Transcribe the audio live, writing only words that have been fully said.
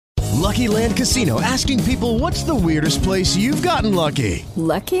Lucky Land Casino, asking people, what's the weirdest place you've gotten lucky?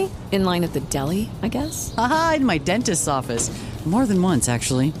 Lucky? In line at the deli, I guess? Aha, in my dentist's office. More than once,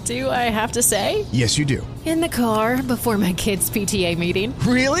 actually. Do I have to say? Yes, you do. In the car before my kids' PTA meeting.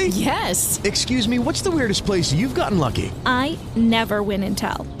 Really? Yes. Excuse me, what's the weirdest place you've gotten lucky? I never win and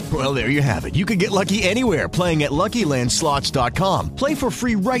tell. Well, there you have it. You can get lucky anywhere, playing at LuckyLandSlots.com. Play for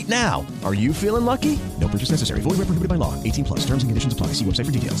free right now. Are you feeling lucky? No purchase necessary. Void where prohibited by law. 18 plus. Terms and conditions apply. See website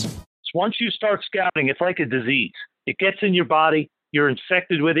for details. Once you start scouting, it's like a disease. It gets in your body. You're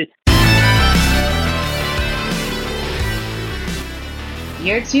infected with it.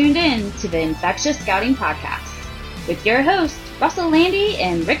 You're tuned in to the Infectious Scouting Podcast with your hosts, Russell Lande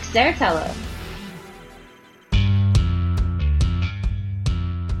and Rick Serritella.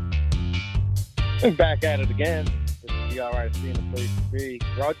 We're back at it again. This is the RIC and the place to be.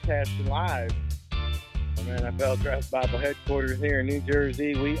 Broadcasting live from NFL Draft Bible headquarters here in New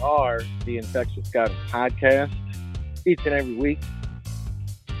Jersey. We are the Infectious Scouting Podcast each and every week,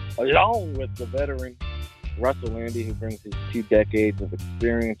 along with the veteran Russell Lande, who brings his 2 decades of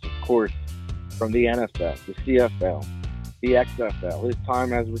experience, of course, from the NFL, the CFL, the XFL, his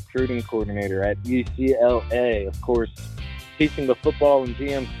time as recruiting coordinator at UCLA, of course, teaching the football and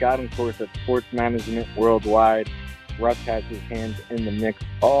GM scouting course at Sports Management Worldwide. Russ has his hands in the mix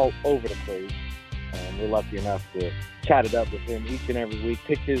all over the place, and we're lucky enough to chat it up with him each and every week,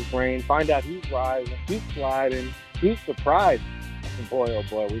 pick his brain, find out who's rising, who's sliding, who's surprised. And boy, oh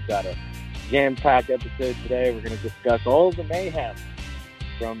boy, we've got a jam-packed episode today. We're going to discuss all the mayhem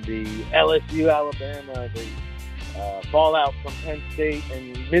from the LSU, Alabama, the fallout from Penn State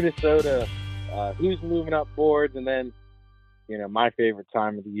and Minnesota, who's moving up boards, and then, you know, my favorite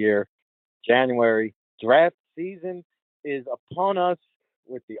time of the year, January. Draft season is upon us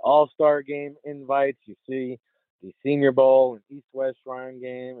with the All-Star Game invites. You see the Senior Bowl and East-West Shrine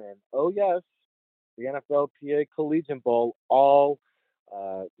Game, and oh yes, the NFLPA Collegiate Bowl, all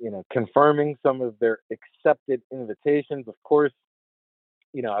confirming some of their accepted invitations. Of course,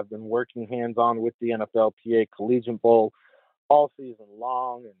 you know, I've been working hands-on with the NFLPA Collegiate Bowl all season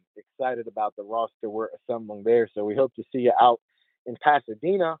long and excited about the roster we're assembling there. So we hope to see you out in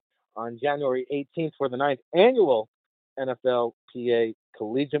Pasadena on January 18th for the 9th annual NFLPA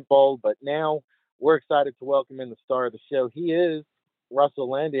Collegiate Bowl. But now we're excited to welcome in the star of the show. He is Russell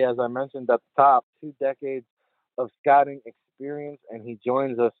Lande, as I mentioned at the top, 2 decades of scouting experience, and he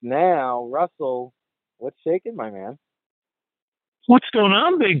joins us now. Russell, what's shaking, my man? What's going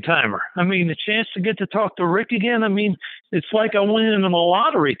on, big timer? I mean, the chance to get to talk to Rick again, I mean, it's like I went in the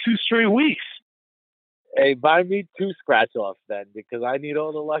lottery 2 straight weeks. Hey, buy me 2 scratch-offs then, because I need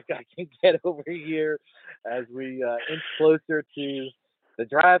all the luck I can get over here as we inch closer to the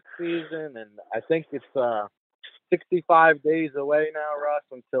draft season. And I think it's 65 days away now, Russ,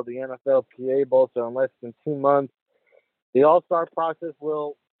 until the NFLPA Bowl. So in less than 2 months, the All-Star process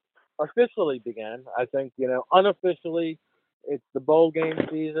will officially begin. I think, you know, unofficially, it's the bowl game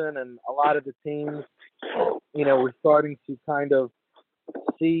season, and a lot of the teams, you know, we're starting to kind of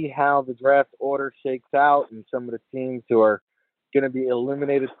see how the draft order shakes out, and some of the teams who are going to be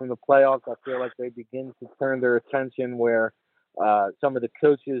eliminated from the playoffs, I feel like they begin to turn their attention where some of the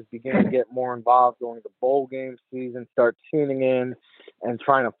coaches begin to get more involved during the bowl game season, start tuning in and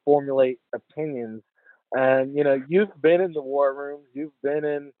trying to formulate opinions. And, you know, you've been in the war rooms, you've been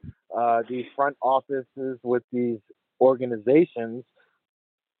in these front offices with these organizations.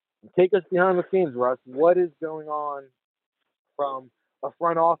 Take us behind the scenes, Russ. What is going on from a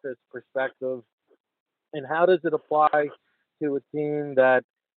front office perspective, and how does it apply to a team that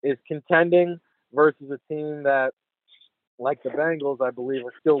is contending versus a team that, like the Bengals, I believe,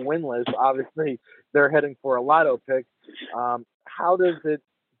 are still winless? Obviously, they're heading for a lotto pick. How does it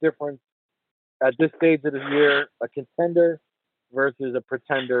differ at this stage of the year, a contender versus a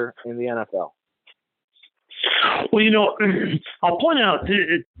pretender in the NFL? Well, you know, I'll point out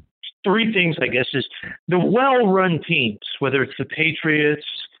 3 things, I guess, is the well-run teams, whether it's the Patriots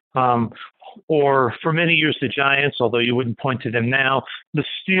or for many years the Giants, although you wouldn't point to them now, the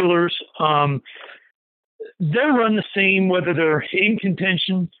Steelers, they run the same whether they're in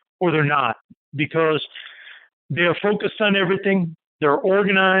contention or they're not, because they're focused on everything. They're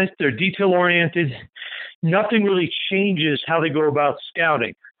organized. They're detail-oriented. Nothing really changes how they go about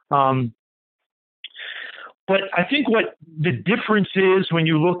scouting. But I think what the difference is when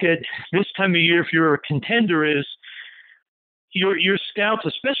you look at this time of year, if you're a contender, is your scouts,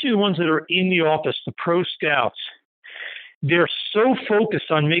 especially the ones that are in the office, the pro scouts, they're so focused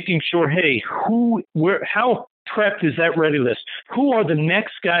on making sure, hey, how prepped is that ready list? Who are the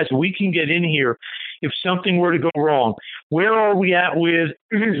next guys we can get in here if something were to go wrong? Where are we at with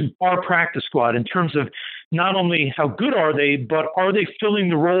our practice squad in terms of not only how good are they, but are they filling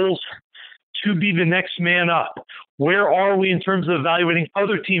the roles to be the next man up? Where are we in terms of evaluating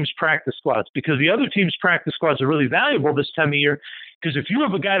other teams' practice squads? Because the other teams' practice squads are really valuable this time of year, because if you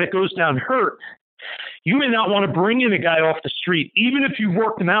have a guy that goes down hurt, you may not want to bring in a guy off the street. Even if you've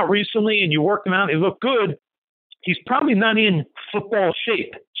worked him out recently and you worked him out and he looked good, he's probably not in football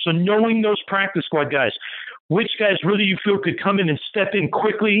shape. So knowing those practice squad guys, which guys really you feel could come in and step in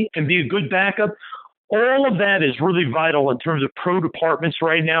quickly and be a good backup, all of that is really vital in terms of pro departments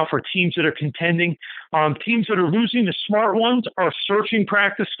right now for teams that are contending. Teams that are losing the smart ones are searching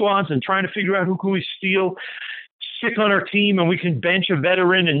practice squads and trying to figure out who can we steal, stick on our team, and we can bench a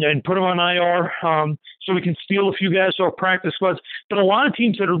veteran and put him on IR so we can steal a few guys off practice squads. But a lot of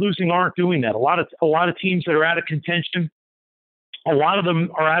teams that are losing aren't doing that. A lot of teams that are out of contention, a lot of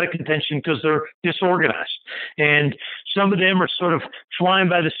them are out of contention because they're disorganized. And some of them are sort of flying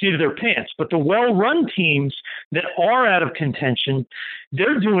by the seat of their pants. But the well-run teams that are out of contention,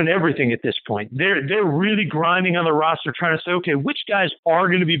 they're doing everything at this point. They're really grinding on the roster, trying to say, okay, which guys are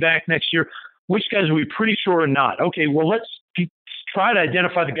going to be back next year? Which guys are we pretty sure are not? Okay, well, let's try to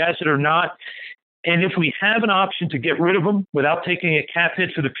identify the guys that are not. And if we have an option to get rid of them without taking a cap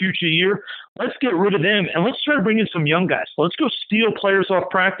hit for the future year, let's get rid of them and let's try to bring in some young guys. Let's go steal players off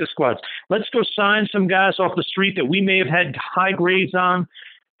practice squads. Let's go sign some guys off the street that we may have had high grades on,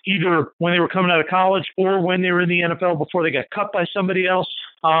 either when they were coming out of college or when they were in the NFL before they got cut by somebody else.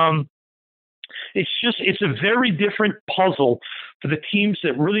 It's a very different puzzle for the teams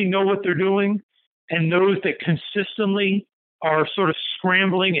that really know what they're doing and those that consistently are sort of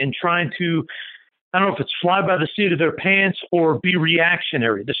scrambling and trying to, I don't know if it's fly by the seat of their pants or be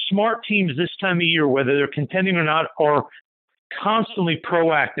reactionary. The smart teams this time of year, whether they're contending or not, are constantly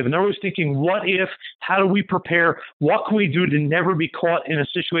proactive. And they're always thinking, what if, how do we prepare? What can we do to never be caught in a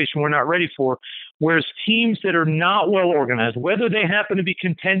situation we're not ready for? Whereas teams that are not well organized, whether they happen to be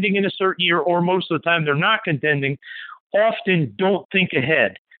contending in a certain year or most of the time they're not contending, often don't think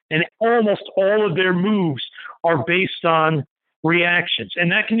ahead. And almost all of their moves are based on reactions. And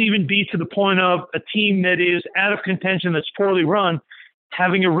that can even be to the point of a team that is out of contention, that's poorly run,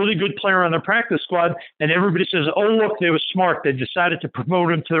 having a really good player on their practice squad, and everybody says, oh, look, they were smart. They decided to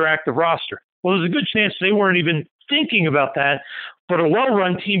promote him to their active roster. Well, there's a good chance they weren't even thinking about that, but a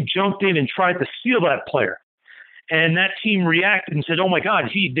well-run team jumped in and tried to steal that player. And that team reacted and said, oh, my God,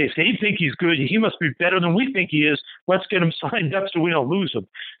 they think he's good. He must be better than we think he is. Let's get him signed up so we don't lose him.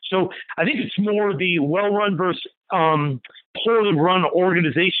 So I think it's more the well-run versus poorly run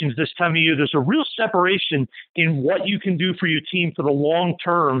organizations this time of year. There's a real separation in what you can do for your team for the long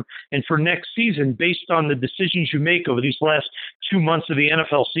term and for next season based on the decisions you make over these last 2 months of the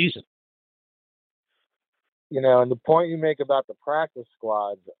NFL season. You know, and the point you make about the practice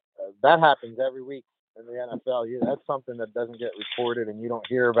squads, that happens every week in the NFL. That's something that doesn't get reported and you don't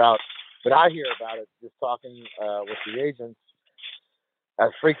hear about, but I hear about it just talking with the agents as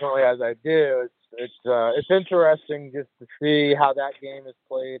frequently as I do. It's interesting just to see how that game is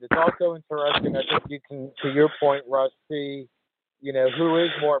played. It's also interesting, I think you can, to your point, Russ, see, you know, who is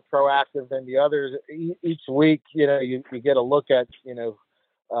more proactive than the others. Each week, you know, you get a look at, you know,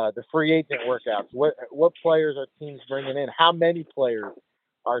 the free agent workouts. What players are teams bringing in? How many players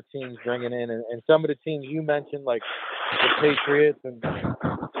are teams bringing in? And some of the teams you mentioned, like the Patriots and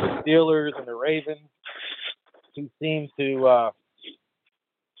the Steelers and the Ravens, who seem to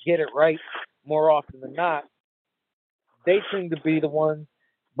get it right more often than not, they seem to be the ones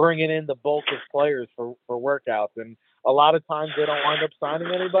bringing in the bulk of players for workouts. And a lot of times they don't wind up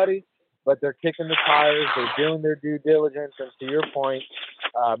signing anybody, but they're kicking the tires, they're doing their due diligence, and to your point,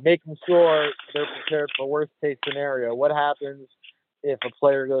 making sure they're prepared for worst-case scenario. What happens if a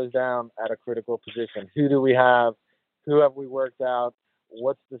player goes down at a critical position? Who do we have? Who have we worked out?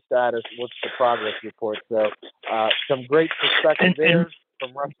 What's the status? What's the progress report? So some great perspective there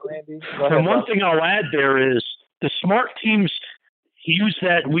from Russ, Lande. And one thing I'll add there is the smart teams use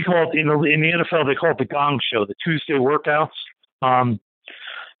that. We call it in the NFL, they call it the gong show, the Tuesday workouts.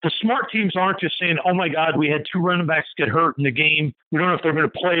 The smart teams aren't just saying, oh, my God, we had 2 running backs get hurt in the game. We don't know if they're going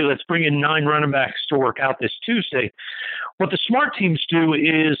to play. Let's bring in 9 running backs to work out this Tuesday. What the smart teams do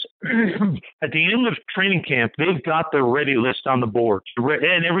is at the end of training camp, they've got their ready list on the board.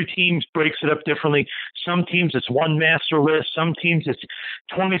 And every team breaks it up differently. Some teams, it's one master list. Some teams, it's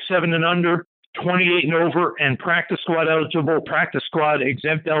 27 and under, 28 and over, and practice squad eligible, practice squad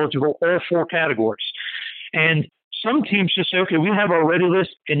exempt eligible, all 4 categories. And some teams just say, okay, we have our ready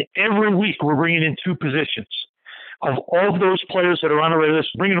list, and every week we're bringing in 2 positions. of all of those players that are on the ready list,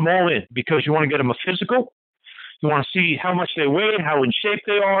 bringing them all in because you want to get them a physical. You want to see how much they weigh, how in shape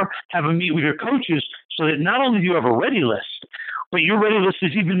they are, have them meet with your coaches so that not only do you have a ready list, but your ready list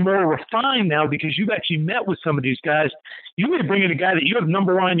is even more refined now because you've actually met with some of these guys. You may bring in a guy that you have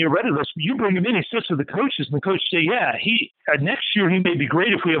number one on your ready list, but you bring him in, he sits with the coaches, and the coaches say, yeah, next year he may be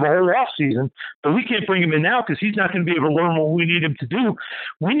great if we have a whole off season, but we can't bring him in now because he's not going to be able to learn what we need him to do.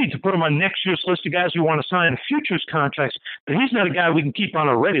 We need to put him on next year's list of guys we want to sign futures contracts, but he's not a guy we can keep on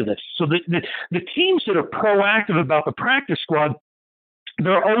our ready list. So the teams that are proactive about the practice squad,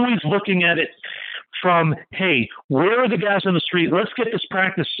 they're always looking at it from, hey, where are the guys on the street? Let's get this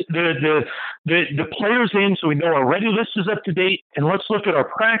practice, the players in so we know our ready list is up to date, and let's look at our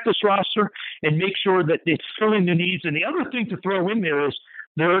practice roster and make sure that it's filling the needs. And the other thing to throw in there is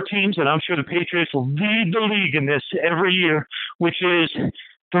there are teams, and I'm sure the Patriots will lead the league in this every year, which is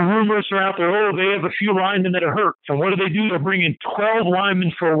the rumors are out there, oh, they have a few linemen that are hurt. And what do? They'll bring in 12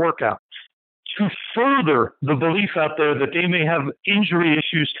 linemen for a workout to further the belief out there that they may have injury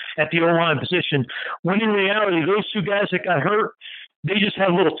issues at the O-line position, when in reality, those two guys that got hurt, they just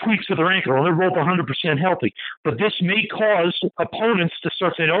had little tweaks with their ankle, and they're both 100% healthy. But this may cause opponents to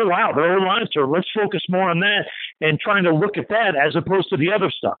start saying, oh, wow, their O-line's hurt. Let's focus more on that and trying to look at that as opposed to the other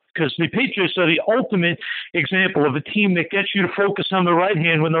stuff. Because the Patriots are the ultimate example of a team that gets you to focus on the right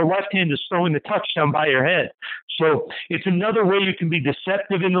hand when their left hand is throwing the touchdown by your head. So it's another way you can be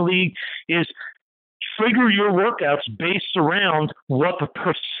deceptive in the league is trigger your workouts based around what the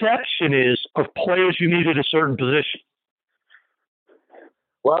perception is of players you need at a certain position.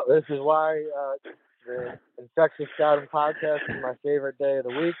 Well, this is why the Infectious Scouting Podcast is my favorite day of the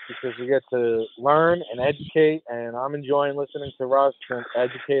week, because we get to learn and educate, and I'm enjoying listening to Russ and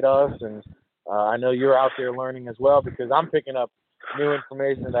educate us, and I know you're out there learning as well, because I'm picking up new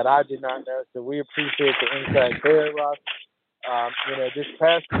information that I did not know, so we appreciate the insight there, Russ. This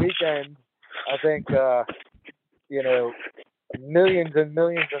past weekend, I think, millions and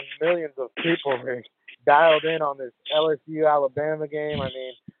millions and millions of people were dialed in on this LSU-Alabama game. I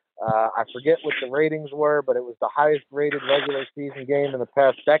mean, I forget what the ratings were, but it was the highest-rated regular season game in the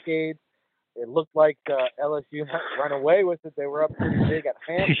past decade. It looked like LSU might run away with it. They were up pretty big at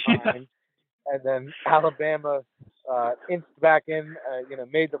halftime, and then Alabama inched back in,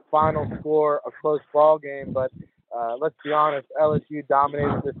 made the final score a close ball game. But let's be honest, LSU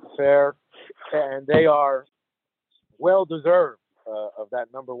dominated this affair, and they are well-deserved of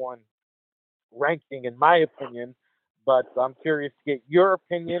that number one ranking, in my opinion. But I'm curious to get your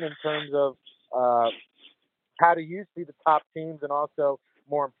opinion in terms of how do you see the top teams, and also,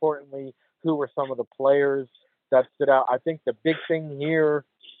 more importantly, who were some of the players that stood out. I think the big thing here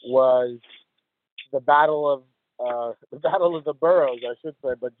was the battle of the Burrows, I should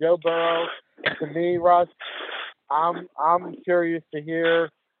say. But Joe Burrow, to me, Russ, I'm curious to hear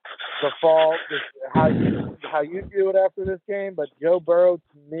the fall, how you view it after this game. But Joe Burrow,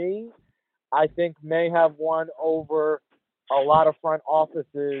 to me, I think may have won over a lot of front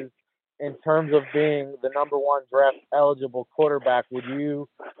offices in terms of being the number one draft eligible quarterback. Would you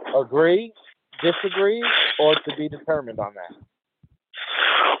agree, disagree, or to be determined on that?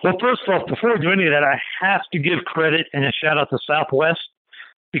 Well, first off, before I do any of that, I have to give credit and a shout out to Southwest,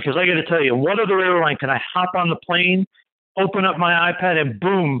 because I got to tell you, what other airline can I hop on the plane, open up my iPad, and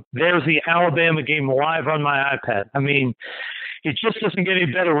boom, there's the Alabama game live on my iPad. I mean, it just doesn't get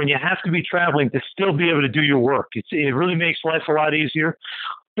any better when you have to be traveling to still be able to do your work. It really makes life a lot easier.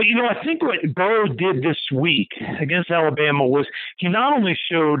 But, I think what Burrow did this week against Alabama was he not only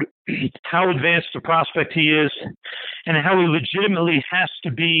showed how advanced a prospect he is and how he legitimately has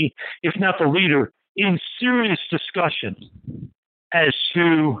to be, if not the leader, in serious discussion as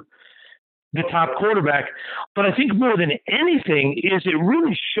to the top quarterback. But I think more than anything is it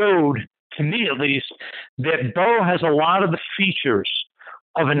really showed, to me at least, that Burrow has a lot of the features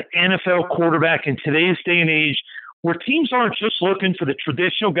of an NFL quarterback in today's day and age, where teams aren't just looking for the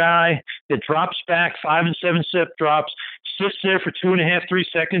traditional guy that drops back 5 and 7 step drops, sits there for 2.5, 3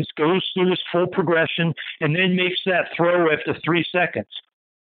 seconds, goes through his full progression, and then makes that throw after 3 seconds.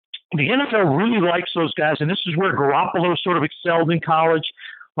 The NFL really likes those guys, and this is where Garoppolo sort of excelled in college.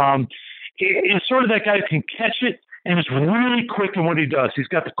 It's sort of that guy who can catch it and is really quick in what he does. He's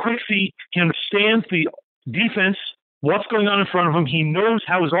got the quick feet. He understands the defense, what's going on in front of him. He knows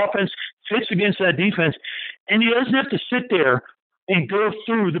how his offense fits against that defense, and he doesn't have to sit there and go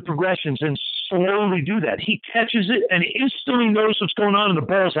through the progressions and slowly do that. He catches it and instantly knows what's going on, and the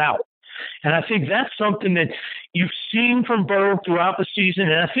ball's out. And I think that's something that you've seen from Burrow throughout the season.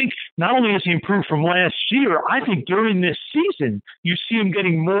 And I think not only has he improved from last year, I think during this season, you see him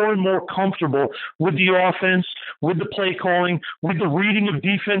getting more and more comfortable with the offense, with the play calling, with the reading of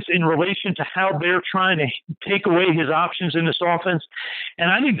defense in relation to how they're trying to take away his options in this offense.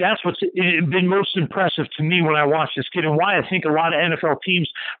 And I think that's what's been most impressive to me when I watch this kid, and why I think a lot of NFL teams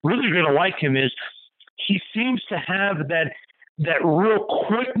really are going to like him is he seems to have that real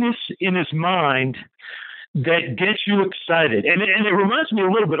quickness in his mind that gets you excited. And it reminds me a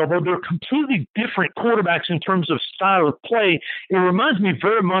little bit, although they're completely different quarterbacks in terms of style of play, it reminds me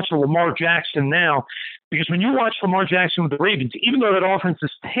very much of Lamar Jackson now, because when you watch Lamar Jackson with the Ravens, even though that offense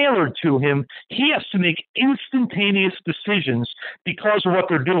is tailored to him, he has to make instantaneous decisions because of what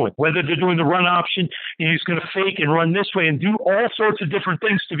they're doing, whether they're doing the run option, and he's going to fake and run this way and do all sorts of different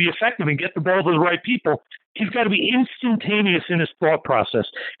things to be effective and get the ball to the right people. He's got to be instantaneous in his thought process.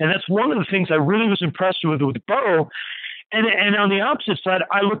 And that's one of the things I really was impressed with Burrow. And on the opposite side,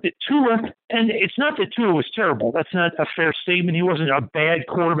 I looked at Tua, and it's not that Tua was terrible. That's not a fair statement. He wasn't a bad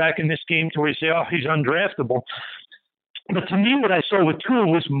quarterback in this game to where you say, oh, he's undraftable. But to me, what I saw with Tua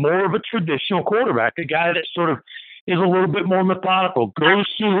was more of a traditional quarterback, a guy that sort of is a little bit more methodical, goes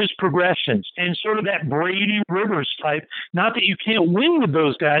through his progressions, and sort of that Brady Rivers type. Not that you can't win with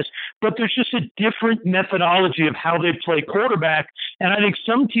those guys, but there's just a different methodology of how they play quarterback. And I think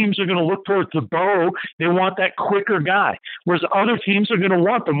some teams are going to look towards the Burrow. They want that quicker guy, whereas other teams are going to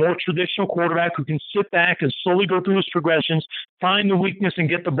want the more traditional quarterback who can sit back and slowly go through his progressions, find the weakness, and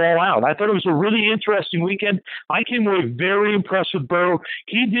get the ball out. I thought it was a really interesting weekend. I came away very impressed with Burrow.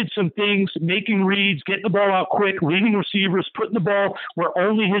 He did some things, making reads, getting the ball out quick, leading receivers, putting the ball where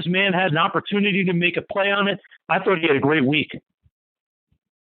only his man had an opportunity to make a play on it. I thought he had a great week.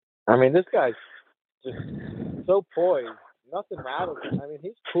 I mean, this guy's just so poised. Nothing rattles him. I mean,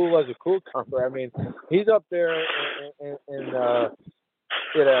 he's cool as a cucumber. I mean, he's up there in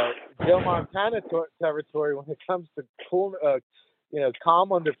Joe Montana territory when it comes to cool,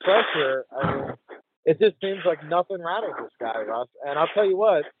 calm under pressure. I mean, it just seems like nothing rattles this guy, Russ. And I'll tell you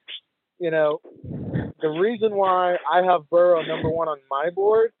what, the reason why I have Burrow number one on my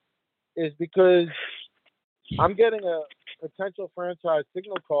board is because I'm getting a potential franchise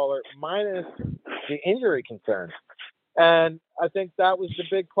signal caller minus the injury concern. And I think that was the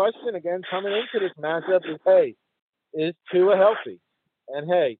big question again coming into this matchup is, hey, is Tua healthy? And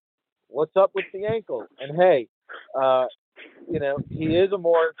hey, what's up with the ankle? And hey, he is a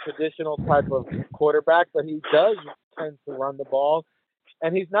more traditional type of quarterback, but he does tend to run the ball.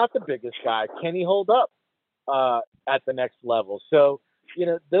 And he's not the biggest guy. Can he hold up at the next level? So,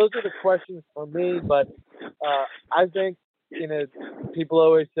 those are the questions for me. But I think, people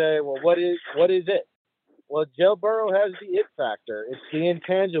always say, well, what is it? Well, Joe Burrow has the it factor. It's the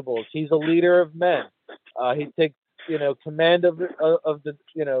intangibles. He's a leader of men. He takes, command of the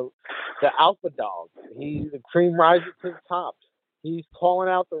the alpha dog. The cream rises to the top. He's calling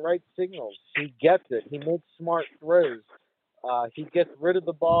out the right signals. He gets it. He makes smart throws. He gets rid of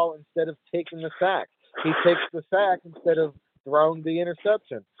the ball instead of taking the sack. He takes the sack instead of throwing the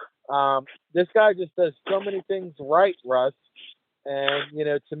interception. This guy just does so many things right, Russ. And,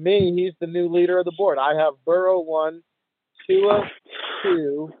 to me, he's the new leader of the board. I have Burrow 1, Tua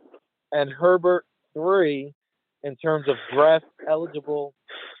 2, and Herbert 3 in terms of draft-eligible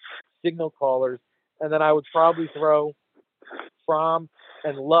signal callers. And then I would probably throw Fromm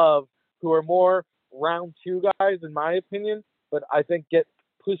and Love, who are more round 2 guys, in my opinion, but I think get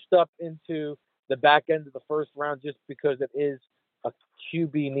pushed up into the back end of the first round just because it is a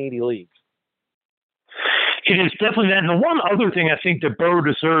QB-needy league. It is definitely that. And the one other thing I think that Burrow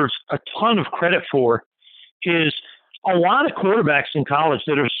deserves a ton of credit for is a lot of quarterbacks in college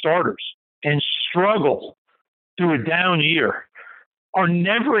that are starters and struggle through a down year are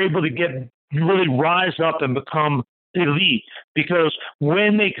never able to really rise up and become elite, because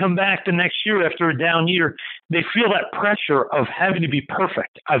when they come back the next year after a down year, they feel that pressure of having to be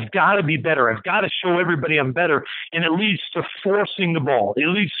perfect. I've got to be better. I've got to show everybody I'm better. And it leads to forcing the ball. It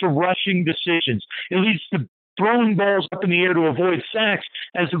leads to rushing decisions. It leads to throwing balls up in the air to avoid sacks,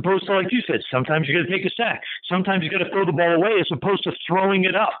 as opposed to, like you said, sometimes you got to take a sack. Sometimes you got to throw the ball away as opposed to throwing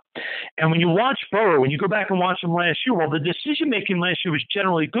it up. And when you watch Burrow, when you go back and watch him last year, while the decision-making last year was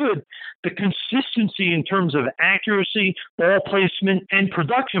generally good, the consistency in terms of accuracy, ball placement, and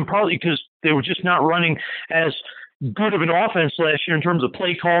production, probably because they were just not running as good of an offense last year in terms of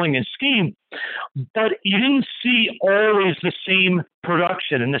play calling and scheme, but you didn't see always the same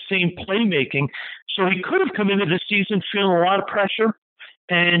production and the same playmaking. So he could have come into this season feeling a lot of pressure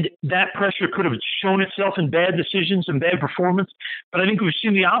And that pressure could have shown itself in bad decisions and bad performance. But I think we've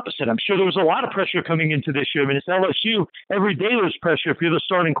seen the opposite. I'm sure there was a lot of pressure coming into this year. I mean, it's LSU. Every day there's pressure if you're the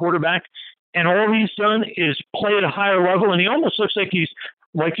starting quarterback. And all he's done is play at a higher level. And he almost looks like he's,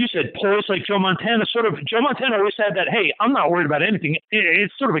 like you said, poised like Joe Montana. Joe Montana always had that, hey, I'm not worried about anything.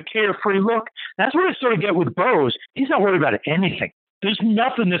 It's sort of a carefree look. That's what I sort of get with Bose. He's not worried about anything. There's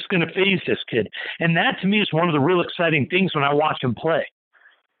nothing that's going to phase this kid. And that, to me, is one of the real exciting things when I watch him play.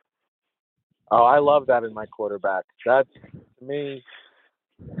 Oh, I love that in my quarterback. That's, to me,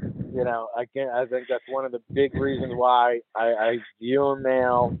 I think that's one of the big reasons why I view him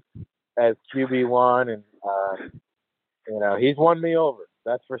now as QB1, and he's won me over.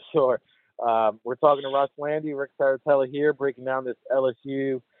 That's for sure. We're talking to Russ Lande, Rick Serritella here, breaking down this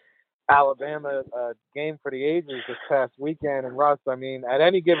LSU Alabama game for the ages this past weekend. And Russ, I mean, at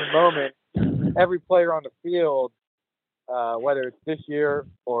any given moment, every player on the field, whether it's this year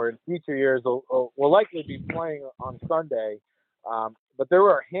or in future years, will likely be playing on Sunday. But there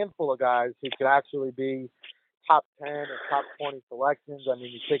were a handful of guys who could actually be top 10 or top 20 selections. I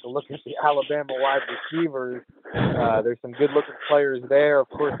mean, you take a look at the Alabama wide receivers. There's some good-looking players there. Of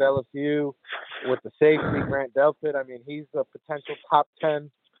course, LSU with the safety, Grant Delpit. I mean, he's a potential top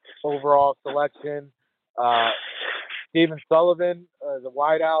 10 overall selection. Stephen Sullivan, the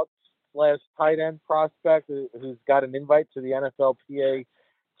wideout / tight end prospect who's got an invite to the NFLPA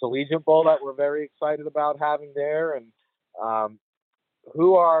Collegiate Bowl that we're very excited about having there. And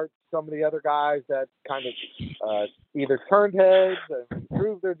who are some of the other guys that kind of either turned heads and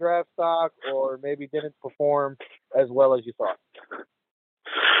improved their draft stock or maybe didn't perform as well as you thought?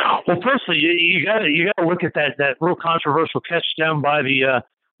 Well, firstly, you got to look at that real controversial catch down by the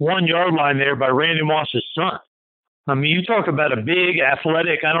 1 yard line there by Randy Moss's son. I mean, you talk about a big,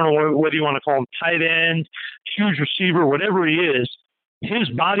 athletic, I don't know whether you want to call him tight end, huge receiver, whatever he is. His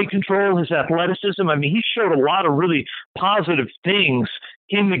body control, his athleticism, I mean, he showed a lot of really positive things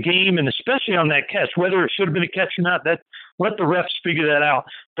in the game, and especially on that catch. Whether it should have been a catch or not, let the refs figure that out.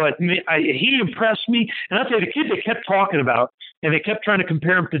 But he impressed me. And I'll tell you, the kid they kept talking about, and they kept trying to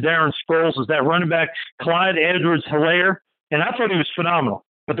compare him to Darren Sproles, is that running back, Clyde Edwards-Helaire. And I thought he was phenomenal.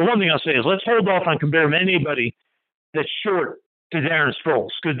 But the one thing I'll say is let's hold off on comparing anybody that's short to Darren Sproles,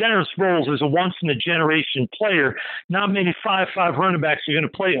 because Darren Sproles is a once-in-a-generation player. Not many 5'5" running backs are going to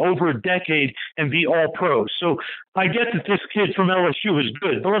play over a decade and be all pros. So I get that this kid from LSU is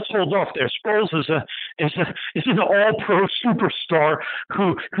good, but let's hold off there. Sproles is an all-pro superstar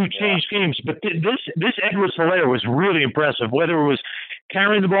who changed games. But this Edwards-Helaire was really impressive, whether it was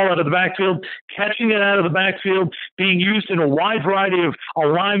carrying the ball out of the backfield, catching it out of the backfield, being used in a wide variety of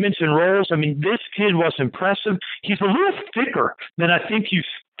alignments and roles. I mean, this kid was impressive. He's a little thicker than I think you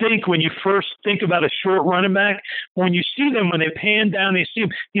think when you first think about a short running back. When you see them, when they pan down, they see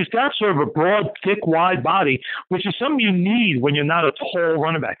him. He's got sort of a broad, thick, wide body, which is something you need when you're not a tall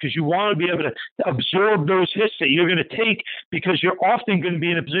running back, because you want to be able to absorb those hits that you're going to take, because you're often going to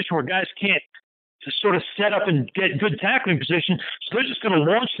be in a position where guys can't to sort of set up and get good tackling position. So they're just going to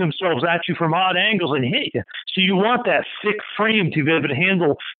launch themselves at you from odd angles and hit you. So you want that thick frame to be able to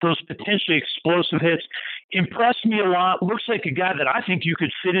handle those potentially explosive hits. Impressed me a lot. Looks like a guy that I think you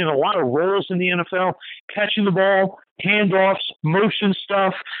could fit in a lot of roles in the NFL, catching the ball, handoffs, motion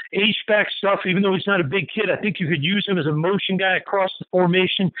stuff, H-back stuff. Even though he's not a big kid, I think you could use him as a motion guy across the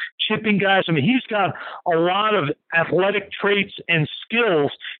formation, chipping guys. I mean, he's got a lot of athletic traits and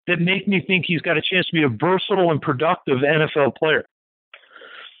skills that make me think he's got a chance to be a versatile and productive NFL player.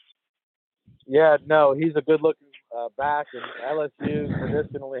 Yeah, no, he's a good-looking back, and LSU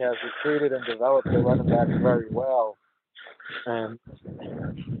traditionally has recruited and developed their running backs very well. And,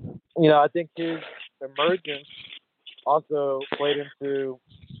 I think his emergence also played into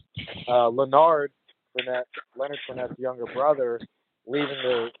Leonard Fournette's younger brother, leaving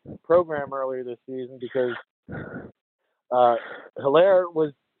the program earlier this season because Helaire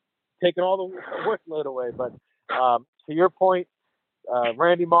was taking all the workload away. But to your point,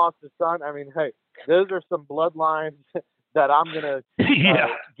 Randy Moss's son, I mean, hey, those are some bloodlines that I'm going to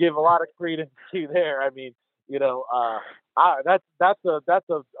give a lot of credence to there. I mean, that's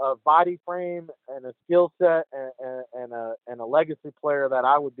a body frame and a skill set and a legacy player that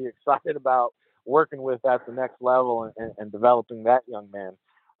I would be excited about working with at the next level and developing that young man.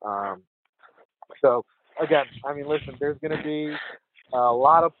 So again, I mean, listen, there's going to be a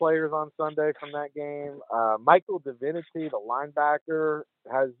lot of players on Sunday from that game. Michael Divinity, the linebacker,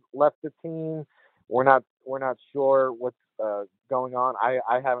 has left the team. We're not sure what's going on.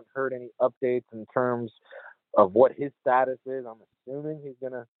 I haven't heard any updates in terms of what his status is. I'm assuming he's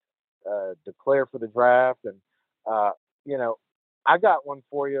going to declare for the draft. And, I got one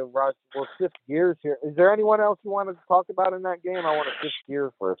for you, Russ. We'll shift gears here. Is there anyone else you want to talk about in that game? I want to shift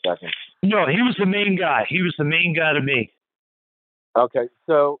gears for a second. No, he was the main guy. He was the main guy to me. Okay,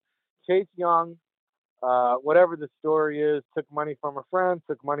 so Chase Young, whatever the story is, took money from a friend,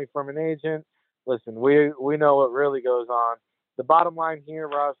 took money from an agent. Listen, we know what really goes on. The bottom line here,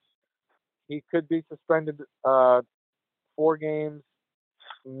 Russ, he could be suspended 4 games,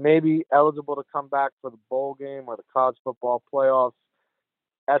 maybe eligible to come back for the bowl game or the college football playoffs.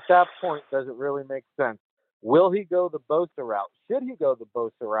 At that point, does it really make sense? Will he go the Bosa route? Should he go the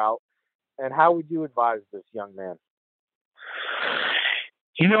Bosa route? And how would you advise this young man?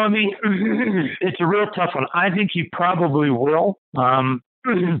 You know, I mean, it's a real tough one. I think he probably will. And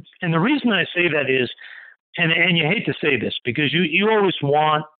the reason I say that is, and you hate to say this, because you always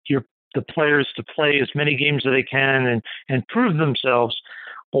want the players to play as many games as they can and prove themselves.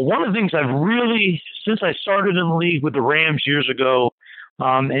 But one of the things I've really, since I started in the league with the Rams years ago,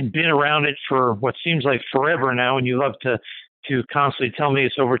 and been around it for what seems like forever now, and you love to constantly tell me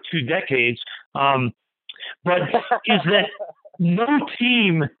it's over 2 decades, but is that no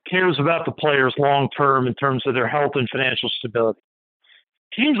team cares about the players long term in terms of their health and financial stability.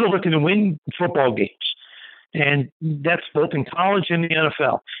 Teams are looking to win football games. And that's both in college and the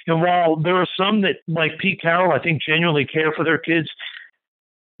NFL. And while there are some that, like Pete Carroll, I think genuinely care for their kids,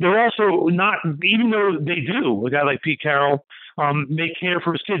 they're also not, even though they do, a guy like Pete Carroll may care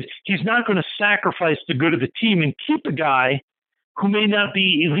for his kids, he's not going to sacrifice the good of the team and keep a guy who may not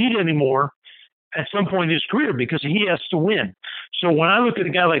be elite anymore at some point in his career because he has to win. So when I look at a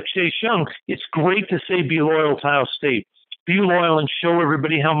guy like Chase Young, it's great to say be loyal to Ohio State. Be loyal and show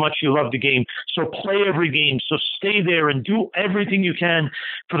everybody how much you love the game. So play every game. So stay there and do everything you can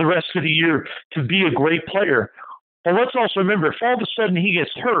for the rest of the year to be a great player. But let's also remember, if all of a sudden he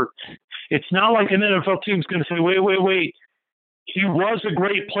gets hurt, it's not like an NFL team's going to say, wait. He was a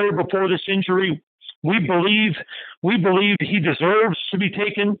great player before this injury. We believe he deserves to be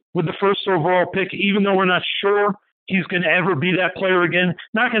taken with the first overall pick, even though we're not sure he's going to ever be that player again.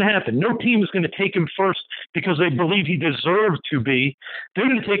 Not going to happen. No team is going to take him first because they believe he deserves to be. They're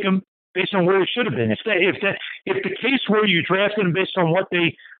going to take him based on where he should have been. If the case where you drafted him based on what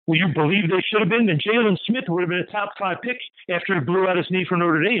you believe they should have been, then Jalen Smith would have been a top 5 pick after he blew out his knee for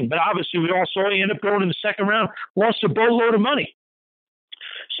Notre Dame. But obviously we all saw he ended up going in the second round, lost a boatload of money.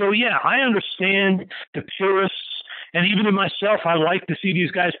 So yeah, I understand the purists, and even in myself, I like to see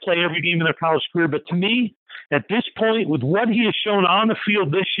these guys play every game in their college career. But to me, at this point, with what he has shown on the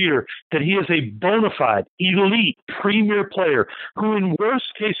field this year, that he is a bona fide, elite, premier player who in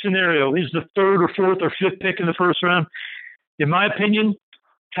worst case scenario is the 3rd or 4th or 5th pick in the first round, in my opinion,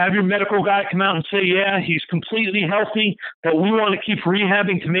 have your medical guy come out and say, yeah, he's completely healthy, but we want to keep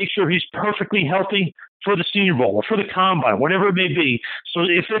rehabbing to make sure he's perfectly healthy for the Senior Bowl or for the Combine, whatever it may be. So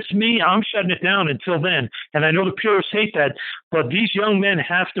if it's me, I'm shutting it down until then. And I know the purists hate that, but these young men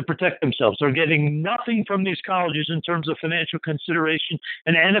have to protect themselves. They're getting nothing from these colleges in terms of financial consideration,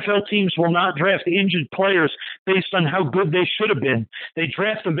 and NFL teams will not draft injured players based on how good they should have been. They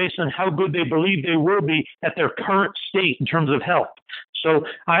draft them based on how good they believe they will be at their current state in terms of health. So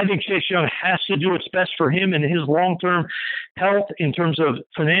I think Chase Young has to do what's best for him and his long-term health in terms of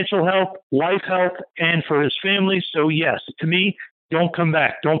financial health, life health, and for his family. So, yes, to me, don't come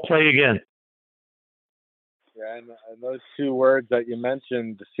back. Don't play again. Yeah, and those 2 words that you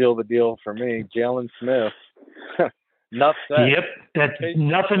mentioned to seal the deal for me, Jalen Smith. Enough said. Yep, that's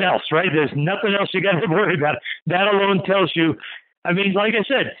nothing else, right? There's nothing else you got to worry about. That alone tells you. I mean, like I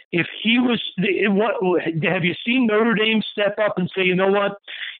said, if he was, have you seen Notre Dame step up and say, you know what,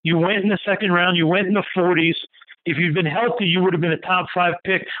 you went in the second round, you went in the 40s. If you'd been healthy, you would have been a top 5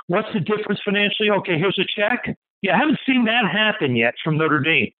 pick. What's the difference financially? Okay, here's a check. Yeah, I haven't seen that happen yet from Notre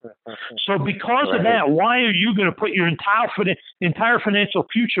Dame. So because of that, why are you going to put your entire financial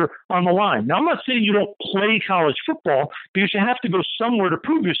future on the line? Now, I'm not saying you don't play college football because you have to go somewhere to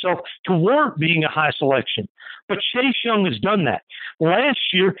prove yourself to warrant being a high selection. But Chase Young has done that.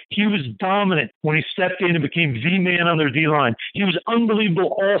 Last year, he was dominant when he stepped in and became the man on their D-line. He was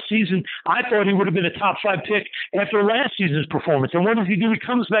unbelievable all season. I thought he would have been a top 5 pick after last season's performance. And what does he do? He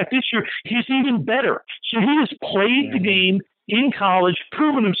comes back this year. He's even better. So he has played the game in college,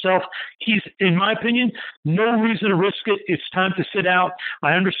 proven himself. He's, in my opinion, no reason to risk it. It's time to sit out.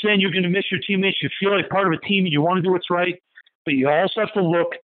 I understand you're going to miss your teammates. You feel like part of a team and you want to do what's right. But you also have to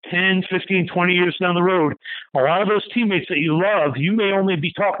look 10, 15, 20 years down the road. A lot of those teammates that you love, you may only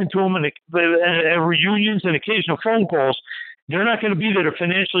be talking to them at reunions and occasional phone calls. They're not going to be there to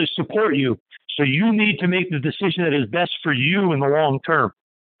financially support you. So you need to make the decision that is best for you in the long term.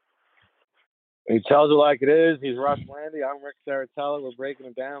 He tells it like it is. He's Russ Lande. I'm Rick Serritella. We're breaking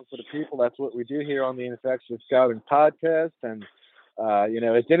it down for the people. That's what we do here on the Infectious Scouting Podcast. And,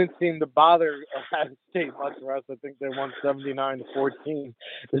 it didn't seem to bother Ohio State much, Russ. I think they won 79-14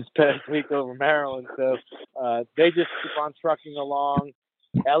 this past week over Maryland. So they just keep on trucking along.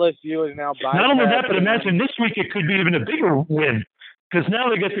 LSU is now bypassing. Not only that, but imagine this week it could be even a bigger win because now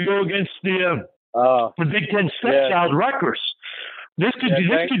they get to go against the Big Ten stepchild Rutgers. This could be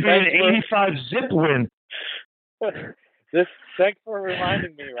an 85 zip win. Thanks for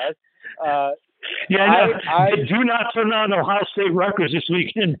reminding me, Russ. I do not turn on Ohio State Rutgers this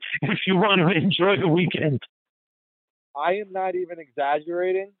weekend if you want to enjoy the weekend. I am not even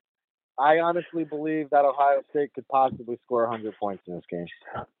exaggerating. I honestly believe that Ohio State could possibly score 100 points in this game.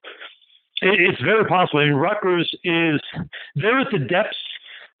 It's very possible. I mean, Rutgers they're at the depths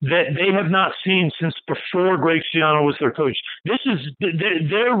that they have not seen since before Greg Schiano was their coach.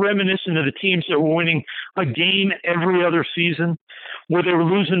 They're reminiscent of the teams that were winning a game every other season, where they were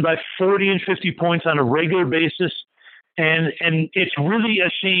losing by 40 and 50 points on a regular basis. And it's really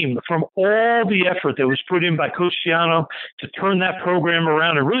a shame from all the effort that was put in by Coach Schiano to turn that program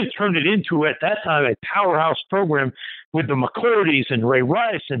around and really turn it into, at that time, a powerhouse program with the McCourtys and Ray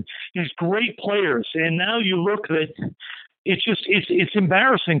Rice and these great players. And now you look at it's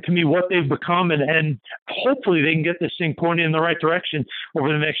embarrassing to me what they've become, and hopefully they can get this thing pointed in the right direction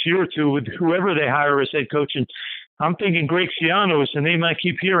over the next year or two with whoever they hire as head coach. And I'm thinking Greg Schiano is the name I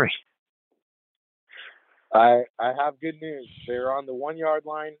keep hearing. I have good news. They're on the 1 yard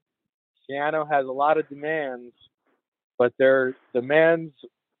line. Schiano has a lot of demands, but they're demands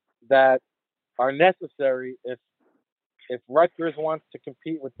that are necessary if Rutgers wants to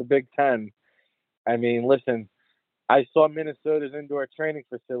compete with the Big Ten. I mean, listen, I saw Minnesota's indoor training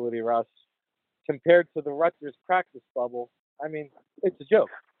facility, Russ, compared to the Rutgers practice bubble. I mean, it's a joke.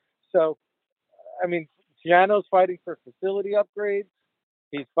 So, I mean, Schiano's fighting for facility upgrades.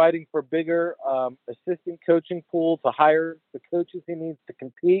 He's fighting for bigger assistant coaching pool to hire the coaches he needs to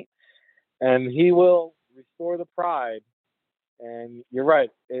compete, and he will restore the pride. And you're right,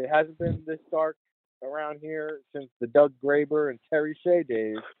 it hasn't been this dark around here since the Doug Graber and Terry Shea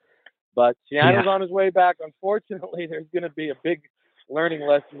days. But Schiano's on his way back. Unfortunately, there's going to be a big learning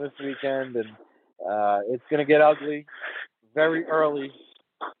lesson this weekend, and it's going to get ugly very early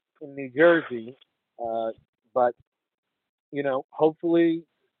in New Jersey. But, hopefully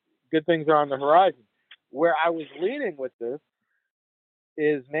good things are on the horizon. Where I was leading with this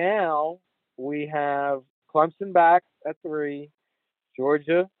is now we have Clemson back at 3,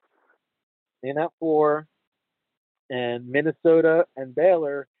 Georgia in at 4, and Minnesota and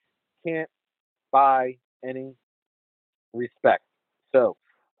Baylor can't buy any respect. So,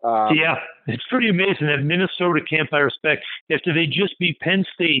 it's pretty amazing that Minnesota can't buy respect after they just beat Penn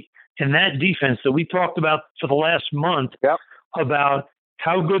State and that defense that we talked about for the last month about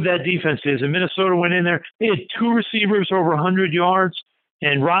how good that defense is. And Minnesota went in there. They had 2 receivers over 100 yards,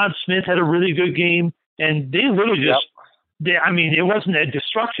 and Rod Smith had a really good game. And they literally just it wasn't a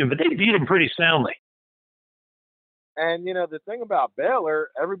destruction, but they beat them pretty soundly. And, the thing about Baylor,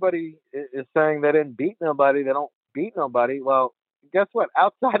 everybody is saying they didn't beat nobody. They don't beat nobody. Well, guess what?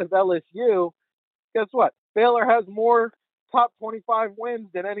 Outside of LSU, guess what? Baylor has more top 25 wins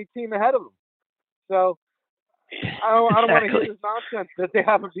than any team ahead of them. So I don't want to hear this nonsense that they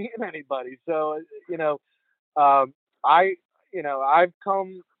haven't beaten anybody. So, I've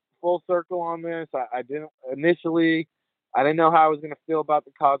come full circle on this. I didn't know how I was going to feel about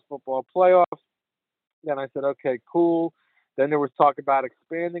the college football playoffs. Then I said, okay, cool. Then there was talk about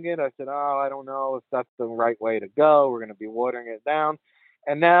expanding it. I said, I don't know if that's the right way to go. We're going to be watering it down.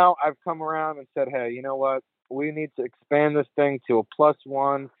 And now I've come around and said, hey, you know what? We need to expand this thing to a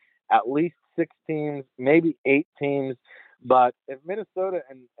 +1, at least 6 teams, maybe 8 teams. But if Minnesota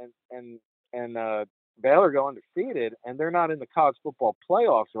and Baylor go undefeated and they're not in the college football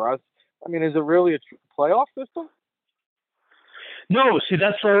playoffs, Russ, I mean, is it really a playoff system? No, see,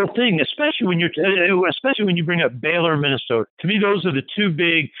 that's the whole thing, especially when you bring up Baylor and Minnesota. To me, those are the 2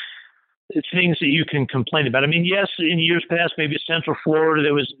 big things that you can complain about. I mean, yes, in years past, maybe Central Florida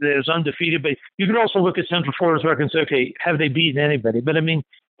that was undefeated, but you could also look at Central Florida's record and say, okay, have they beaten anybody? But I mean,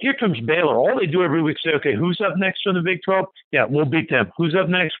 here comes Baylor. All they do every week is say, okay, who's up next from the Big 12? Yeah, we'll beat them. Who's up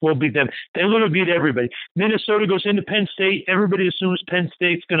next? We'll beat them. They literally beat everybody. Minnesota goes into Penn State. Everybody assumes Penn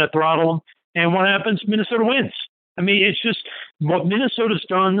State's going to throttle them. And what happens? Minnesota wins. I mean, it's just what Minnesota's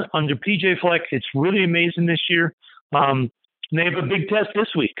done under P.J. Fleck. It's really amazing this year. They have a big test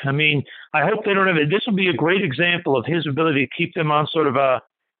this week. I mean, I hope they don't have it. This will be a great example of his ability to keep them on sort of a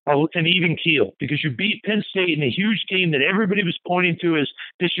an even keel because you beat Penn State in a huge game that everybody was pointing to as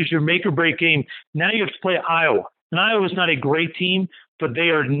this is your make or break game. Now you have to play Iowa. And Iowa's not a great team, but they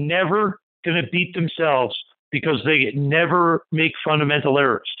are never going to beat themselves because they never make fundamental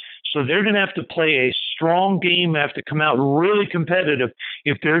errors. So they're going to have to play a strong game, have to come out really competitive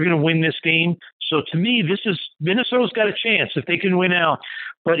if they're going to win this game. So to me, Minnesota's got a chance if they can win out.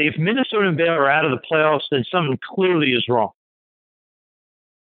 But if Minnesota and Baylor are out of the playoffs, then something clearly is wrong.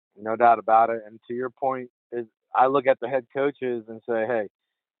 No doubt about it. And to your point, I look at the head coaches and say, hey,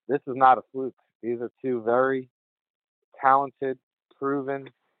 this is not a fluke. These are two very talented, proven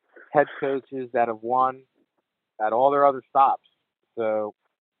head coaches that have won at all their other stops. So,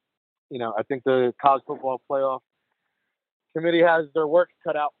 I think the College Football Playoff Committee has their work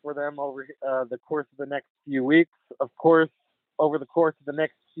cut out for them over the course of the next few weeks. Of course, over the course of the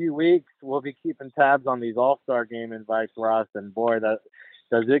next few weeks, we'll be keeping tabs on these All-Star Game invites, Russ, and boy, that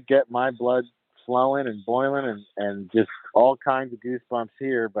does it get my blood flowing and boiling and just all kinds of goosebumps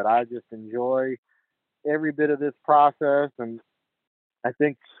here. But I just enjoy every bit of this process. And I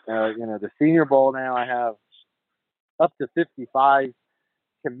think, the Senior Bowl now, I have up to 55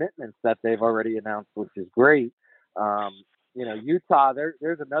 commitments that they've already announced, which is great. Utah,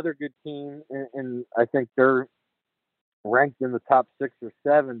 there's another good team, and I think they're ranked in the top 6 or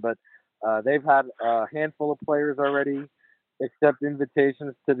 7, but they've had a handful of players already accept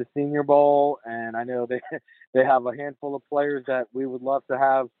invitations to the Senior Bowl, and I know they have a handful of players that we would love to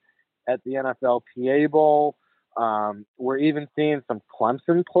have at the NFLPA Bowl. We're even seeing some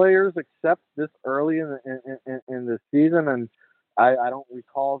Clemson players accept this early in the season, and I don't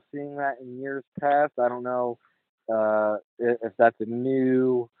recall seeing that in years past. I don't know if that's a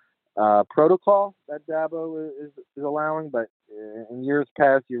new protocol that Dabo is allowing, but in years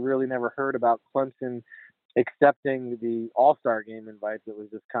past, you really never heard about Clemson accepting the All-Star Game invites. It was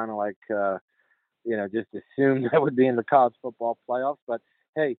just kind of like, just assumed that would be in the college football playoffs. But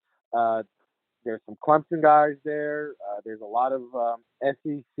hey, there's some Clemson guys there. There's a lot of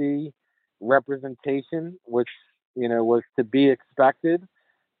SEC representation, which, was to be expected.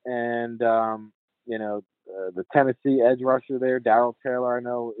 And, the Tennessee edge rusher there, Darryl Taylor, I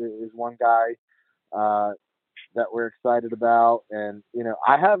know is one guy that we're excited about. And,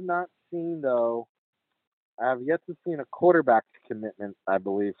 I have not seen, though, I have yet to see a quarterback commitment, I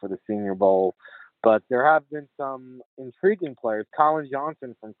believe, for the Senior Bowl. But there have been some intriguing players. Colin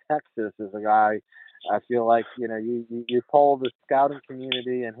Johnson from Texas is a guy I feel like, you poll the scouting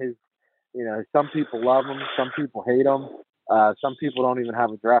community and his, some people love him, some people hate him. Some people don't even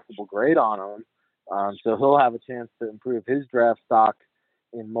have a draftable grade on him. So he'll have a chance to improve his draft stock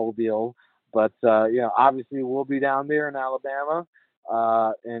in Mobile. But, obviously we'll be down there in Alabama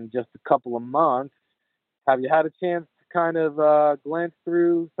in just a couple of months. Have you had a chance to kind of glance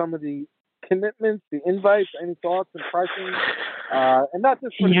through some of the commitments, the invites, any thoughts, impressions? And not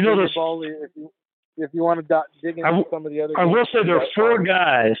just for the Senior Bowl, if you want to dig into some of the other games. I will say there are 4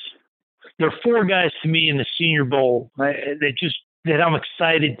 guys. There are 4 guys to me in the Senior Bowl that I'm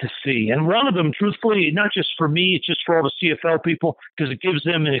excited to see. And one of them, truthfully, not just for me, it's just for all the CFL people, because it gives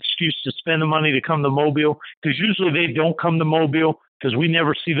them an excuse to spend the money to come to Mobile, because usually they don't come to Mobile because we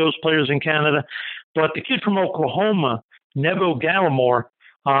never see those players in Canada. But the kid from Oklahoma, Nebo Gallimore,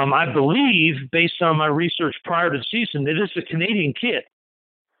 I believe, based on my research prior to the season, that is a Canadian kid.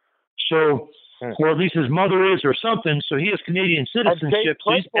 So, or at least his mother is or something, so he has Canadian citizenship,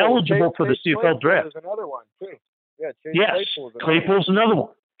 so he's eligible for the CFL draft. There's another one, too. Yes, Claypool's another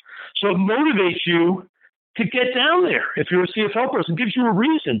one. So it motivates you to get down there if you're a CFL person. It gives you a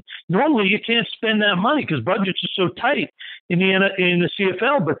reason. Normally you can't spend that money because budgets are so tight in the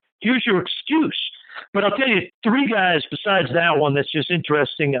CFL, but here's your excuse. But I'll tell you 3 guys besides that one that's just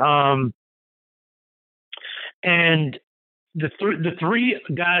interesting. And the 3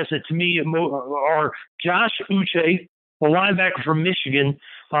 guys that to me are Josh Uche, a linebacker from Michigan.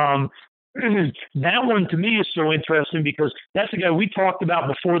 That one to me is so interesting because that's the guy we talked about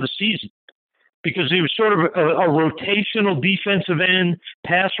before the season, because he was sort of a rotational defensive end,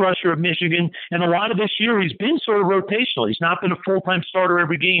 pass rusher at Michigan. And a lot of this year he's been sort of rotational. He's not been a full-time starter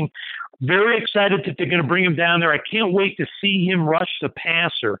every game. Very excited that they're going to bring him down there. I can't wait to see him rush the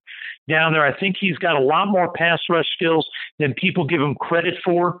passer down there. I think he's got a lot more pass rush skills than people give him credit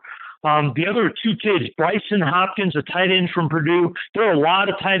for. The other 2 kids, Bryson Hopkins, a tight end from Purdue. There are a lot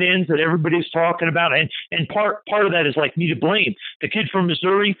of tight ends that everybody's talking about, and part of that is like me to blame. The kid from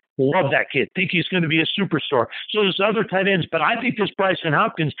Missouri, love that kid. Think he's going to be a superstar. So there's other tight ends, but I think this Bryson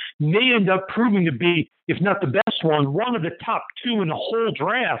Hopkins may end up proving to be, if not the best one of the top 2 in the whole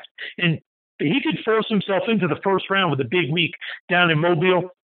draft. And he could force himself into the first round with a big week down in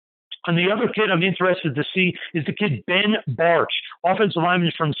Mobile. And the other kid I'm interested to see is the kid Ben Barch, offensive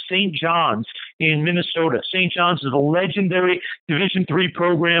lineman from St. John's in Minnesota. St. John's is a legendary Division III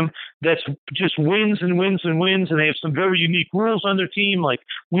program that's just wins and wins and wins, and they have some very unique rules on their team, like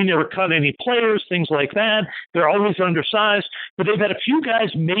we never cut any players, things like that. They're always undersized, but they've had a few guys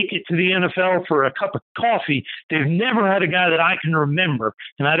make it to the NFL for a cup of coffee. They've never had a guy that I can remember,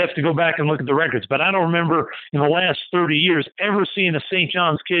 and I'd have to go back and look at the records, but I don't remember in the last 30 years ever seeing a St.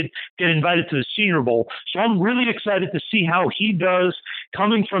 John's kid get invited to the Senior Bowl. So I'm really excited to see how he does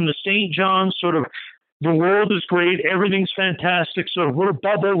coming from the St. John's sort of the world is great, everything's fantastic, sort of little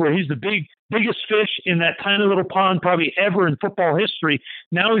bubble where he's the biggest fish in that tiny little pond probably ever in football history.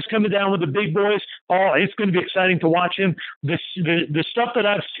 Now he's coming down with the big boys. Oh, it's going to be exciting to watch him. The stuff that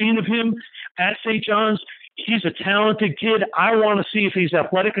I've seen of him at St. John's, he's a talented kid. I want to see if he's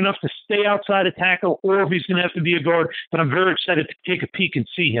athletic enough to stay outside a tackle or if he's going to have to be a guard, but I'm very excited to take a peek and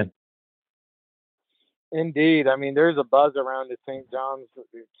see him. Indeed. I mean, there's a buzz around the St. John's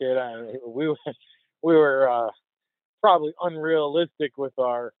kid. We were probably unrealistic with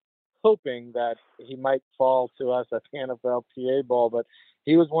our hoping that he might fall to us at the NFLPA Bowl, but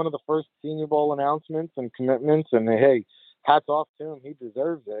he was one of the first Senior Bowl announcements and commitments, and hey, hats off to him. He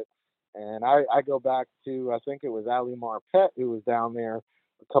deserves it. And I go back to, I think it was Ali Marpet who was down there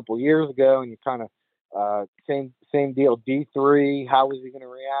a couple years ago, and you kind of same deal, D3, how was he going to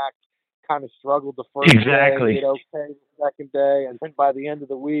react? Kind of struggled the first day, did okay the second day, and then by the end of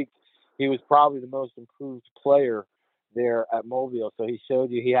the week, he was probably the most improved player there at Mobile. So he showed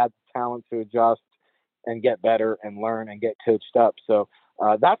you he had the talent to adjust and get better and learn and get coached up. So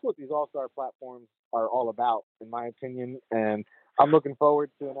that's what these all-star platforms are all about, in my opinion. And I'm looking forward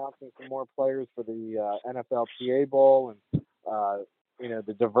to announcing some more players for the NFLPA Bowl and,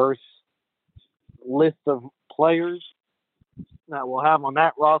 the diverse list of players that we'll have on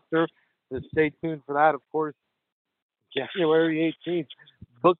that roster. So stay tuned for that, of course, January 18th.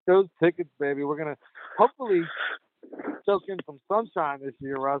 Book those tickets, baby. We're going to hopefully soak in some sunshine this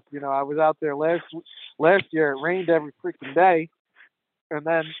year, Russ. You know, I was out there last year. It rained every freaking day. And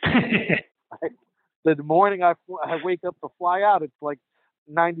then the morning I wake up to fly out, it's like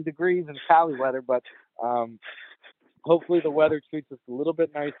 90 degrees in Cali weather. But hopefully the weather treats us a little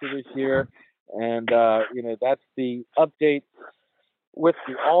bit nicer this year. And, that's the update with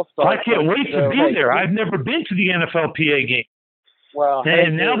the All-Star. I can't wait to be there. I've never been to the NFLPA game. Well,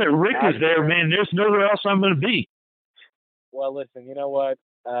 and now that Rick is there, man, there's nowhere else I'm going to be. Well, listen, you know what?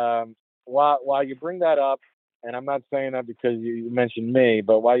 While you bring that up, and I'm not saying that because you mentioned me,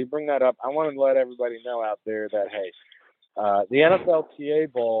 but while you bring that up, I want to let everybody know out there that, hey, the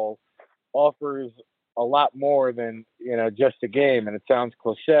NFLPA Bowl offers a lot more than, just a game. And it sounds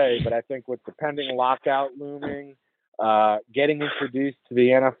cliche, but I think with the pending lockout looming, getting introduced to the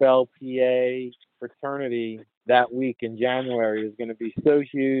NFLPA fraternity that week in January is going to be so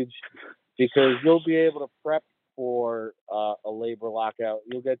huge because you'll be able to prep for a labor lockout.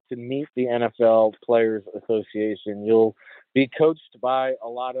 You'll get to meet the NFL Players Association. You'll be coached by a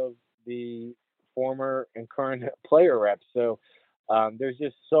lot of the former and current player reps. So there's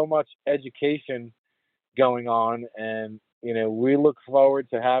just so much education going on, and we look forward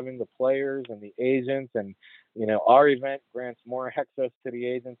to having the players and the agents, and our event grants more access to the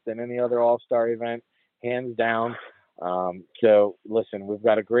agents than any other all-star event, hands down. So listen, we've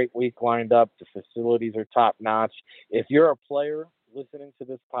got a great week lined up. The facilities are top notch. If you're a player listening to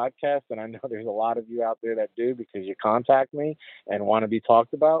this podcast, and I know there's a lot of you out there that do because you contact me and want to be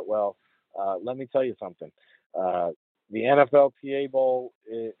talked about, well, let me tell you something. The NFLPA Bowl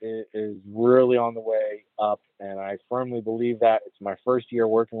is really on the way up, and I firmly believe that. It's my first year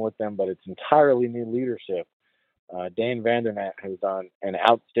working with them, but it's entirely new leadership. Dane Vandernet has done an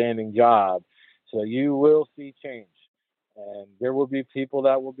outstanding job, so you will see change. And there will be people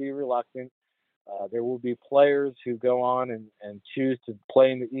that will be reluctant. There will be players who go on and choose to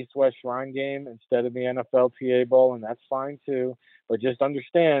play in the East-West Shrine game instead of the NFLPA Bowl, and that's fine too. But just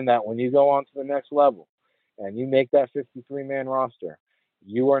understand that when you go on to the next level and you make that 53-man roster,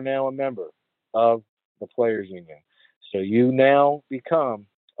 you are now a member of the Players Union. So you now become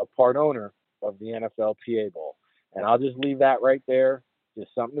a part owner of the NFLPA Bowl. And I'll just leave that right there,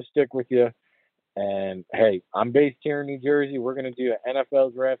 just something to stick with you. And, hey, I'm based here in New Jersey. We're going to do an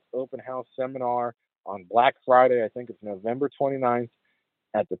NFL Draft Open House Seminar on Black Friday. I think it's November 29th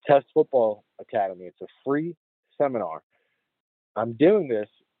at the Test Football Academy. It's a free seminar. I'm doing this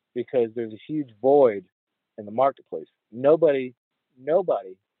because there's a huge void in the marketplace. Nobody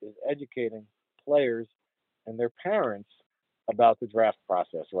is educating players and their parents about the draft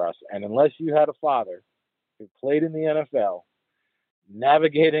process, Russ. And unless you had a father who played in the NFL,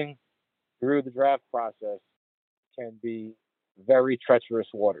 navigating through the draft process can be very treacherous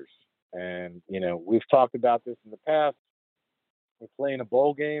waters. And, we've talked about this in the past. We're playing a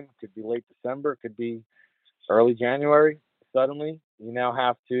bowl game. It could be late December. It could be early January. Suddenly, you now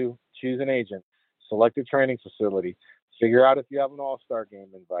have to choose an agent, select a training facility, figure out if you have an all-star game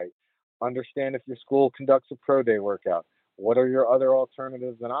invite, understand if your school conducts a pro day workout. What are your other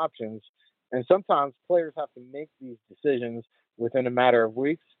alternatives and options? And sometimes players have to make these decisions within a matter of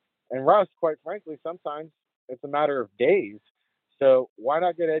weeks. And Russ, quite frankly, sometimes it's a matter of days. So why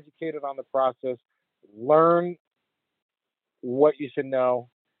not get educated on the process, learn what you should know,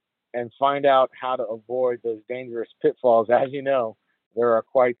 and find out how to avoid those dangerous pitfalls. As you know, there are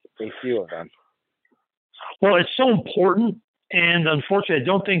quite a few of them. Well, it's so important. And unfortunately, I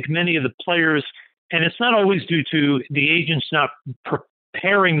don't think many of the players, and it's not always due to the agents not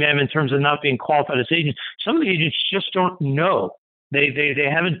preparing them in terms of not being qualified as agents. Some of the agents just don't know. They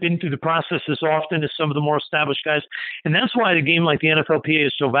haven't been through the process as often as some of the more established guys. And that's why a game like the NFLPA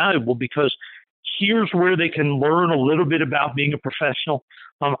is so valuable, because here's where they can learn a little bit about being a professional.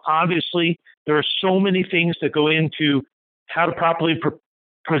 Obviously, there are so many things that go into how to properly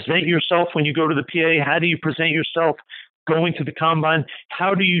present yourself when you go to the PA. How do you present yourself going to the combine?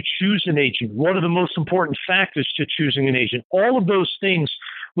 How do you choose an agent? What are the most important factors to choosing an agent? All of those things,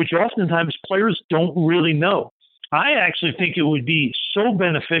 which oftentimes players don't really know. I actually think it would be so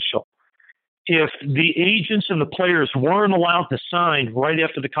beneficial if the agents and the players weren't allowed to sign right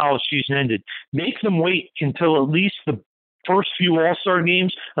after the college season ended. Make them wait until at least the first few All-Star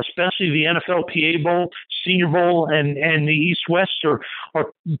games, especially the NFLPA Bowl, Senior Bowl, and the East-West are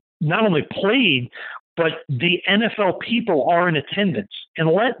not only played, but the NFL people are in attendance. And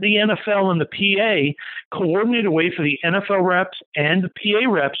let the NFL and the PA coordinate a way for the NFL reps and the PA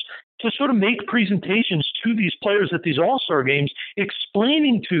reps to sort of make presentations to these players at these All-Star games,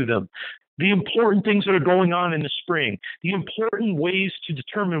 explaining to them the important things that are going on in the spring, the important ways to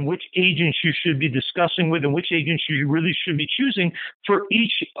determine which agents you should be discussing with and which agents you really should be choosing for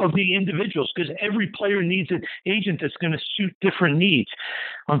each of the individuals, because every player needs an agent that's going to suit different needs.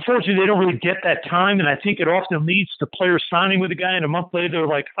 Unfortunately, they don't really get that time, and I think it often leads to players signing with a guy, and a month later they're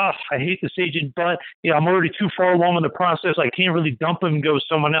like, I hate this agent, but I'm already too far along in the process. I can't really dump him and go with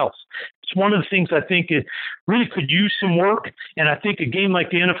someone else. It's one of the things I think it really could use some work, and I think a game like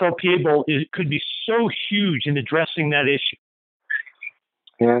the NFLPA Bowl could be so huge in addressing that issue.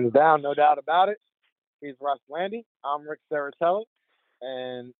 Hands down, no doubt about it. He's Russ Lande. I'm Rick Serritella.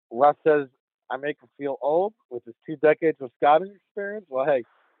 And Russ says, I make him feel old with his 2 decades of scouting experience. Well, hey,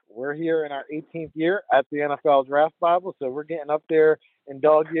 we're here in our 18th year at the NFL Draft Bible, so we're getting up there in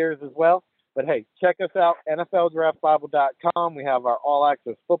dog years as well. But, hey, check us out, NFLDraftBible.com. We have our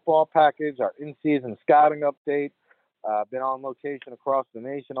all-access football package, our in-season scouting update. Been on location across the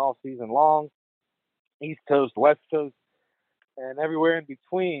nation all season long, East Coast, West Coast, and everywhere in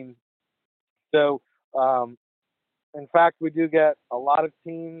between. So, in fact, we do get a lot of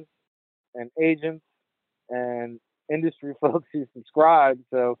teams and agents and industry folks who subscribe.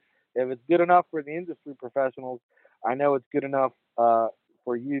 So if it's good enough for the industry professionals, I know it's good enough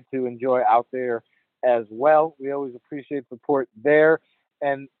for you to enjoy out there as well. We always appreciate support there.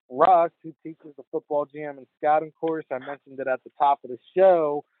 And Russ, who teaches the football GM and scouting course, I mentioned it at the top of the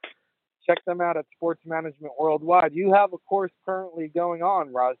show. Check them out at Sports Management Worldwide. You have a course currently going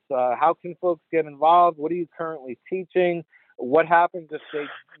on, Russ. How can folks get involved? What are you currently teaching? What happens if they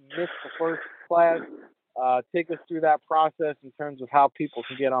miss the first class? Take us through that process in terms of how people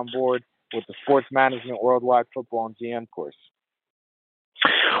can get on board with the Sports Management Worldwide Football and GM course.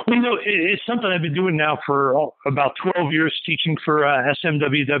 Well, it's something I've been doing now for about 12 years, teaching for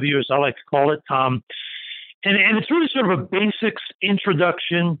SMWW, as I like to call it. And it's really sort of a basics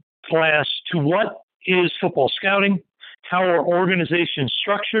introduction class to what is football scouting, how our organization is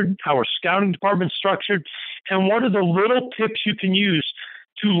structured, how our scouting department is structured, and what are the little tips you can use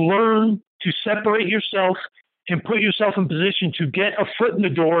to learn to separate yourself and put yourself in position to get a foot in the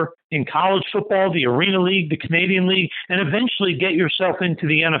door in college football, the Arena League, the Canadian League, and eventually get yourself into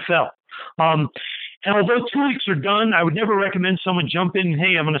the NFL. And although 2 weeks are done, I would never recommend someone jump in and,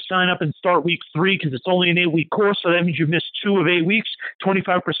 hey, I'm going to sign up and start week 3 because it's only an 8-week course. So that means you missed 2 of 8 weeks,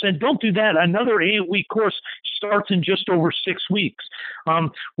 25%. Don't do that. Another 8-week course starts in just over 6 weeks.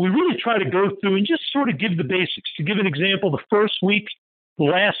 We really try to go through and just sort of give the basics. To give an example, the first week,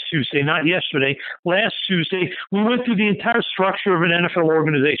 last Tuesday, not yesterday, last Tuesday, we went through the entire structure of an NFL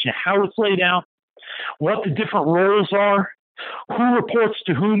organization, how it's laid out, what the different roles are, who reports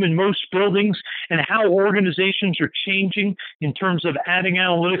to whom in most buildings, and how organizations are changing in terms of adding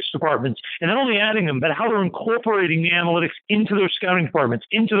analytics departments. And not only adding them, but how they're incorporating the analytics into their scouting departments,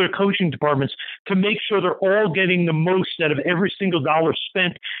 into their coaching departments, to make sure they're all getting the most out of every single dollar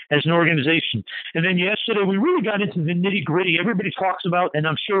spent as an organization. And then yesterday, we really got into the nitty-gritty. Everybody talks about, and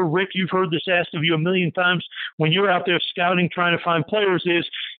I'm sure, Rick, you've heard this asked of you a million times when you're out there scouting, trying to find players, is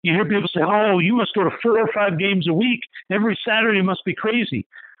you hear people say, oh, you must go to 4 or 5 games a week. Every Saturday must be crazy.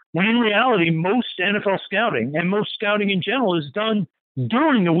 When in reality, most NFL scouting and most scouting in general is done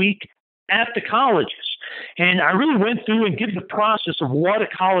during the week at the colleges. And I really went through and give the process of what a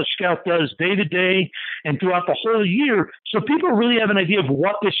college scout does day to day and throughout the whole year, so people really have an idea of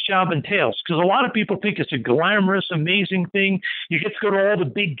what this job entails. Because a lot of people think it's a glamorous, amazing thing. You get to go to all the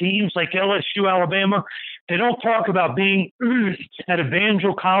big games like LSU, Alabama. They don't talk about being at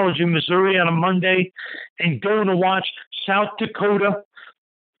Evangel College in Missouri on a Monday and going to watch South Dakota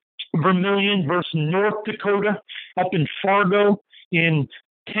Vermilion versus North Dakota up in Fargo in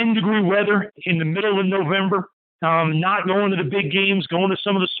 10-degree weather in the middle of November, not going to the big games, going to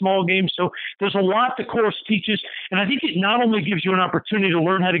some of the small games. So there's a lot the course teaches. And I think it not only gives you an opportunity to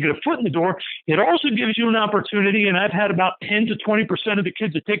learn how to get a foot in the door, it also gives you an opportunity, and I've had about 10 to 20% of the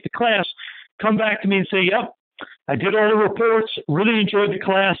kids that take the class come back to me and say, yep, I did all the reports, really enjoyed the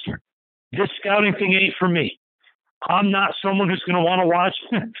class. This scouting thing ain't for me. I'm not someone who's going to want to watch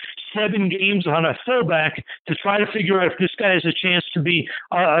 7 games on a fullback to try to figure out if this guy has a chance to be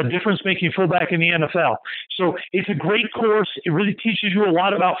a difference-making fullback in the NFL. So it's a great course. It really teaches you a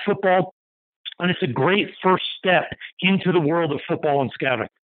lot about football, and it's a great first step into the world of football and scouting.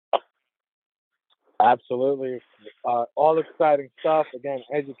 Absolutely. All exciting stuff. Again,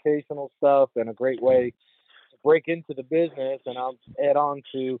 educational stuff, and a great way to break into the business. And I'll add on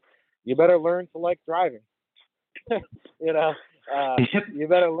to, you better learn to like driving. You know, you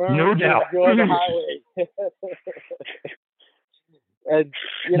better learn no to doubt. enjoy the highway. And,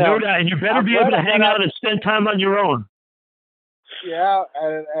 you know, no doubt. And you better be able to hang out and spend time on your own. Yeah,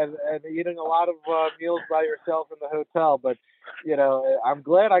 and eating a lot of meals by yourself in the hotel. But, you know, I'm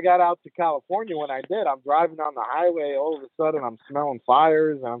glad I got out to California when I did. I'm driving on the highway. All of a sudden, I'm smelling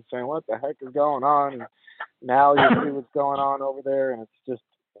fires, and I'm saying, what the heck is going on? And now you see what's going on over there, and it's just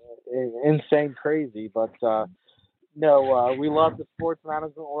insane crazy. But, no, we love the sports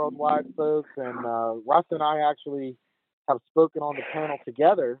management worldwide, folks. And Russ and I actually have spoken on the panel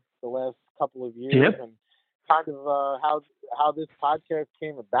together the last couple of years. Yep. And kind of how this podcast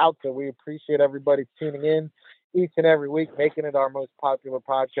came about. So we appreciate everybody tuning in each and every week, making it our most popular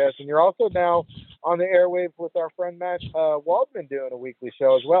podcast. And you're also now on the airwaves with our friend Matt Waldman doing a weekly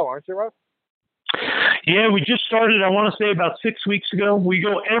show as well, aren't you, Russ? Yeah, we just started, I want to say, about 6 weeks ago. We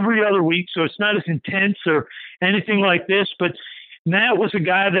go every other week, so it's not as intense or anything like this. But Matt was a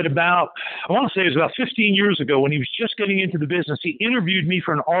guy that I want to say it was about 15 years ago when he was just getting into the business. He interviewed me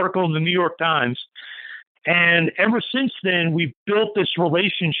for an article in the New York Times. And ever since then, we've built this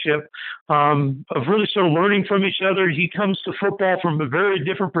relationship of really sort of learning from each other. He comes to football from a very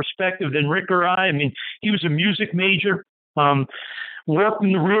different perspective than Rick or I. I mean, he was a music major, worked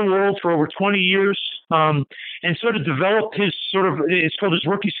in the real world for over 20 years, and sort of developed it's called his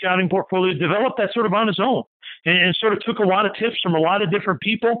rookie scouting portfolio, developed that sort of on his own. And sort of took a lot of tips from a lot of different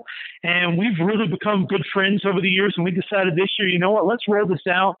people. And we've really become good friends over the years. And we decided this year, you know what, let's roll this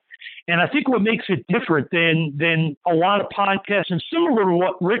out. And I think what makes it different than a lot of podcasts, and similar to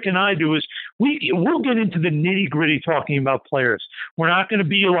what Rick and I do, is we'll get into the nitty-gritty talking about players. We're not going to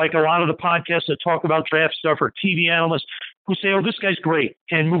be like a lot of the podcasts that talk about draft stuff or TV analysts who say, oh, this guy's great,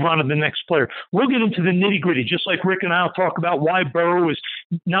 and move on to the next player. We'll get into the nitty-gritty, just like Rick and I will talk about why Burrow is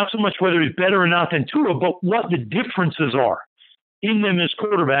not so much whether he's better or not than Tua, but what the differences are in them as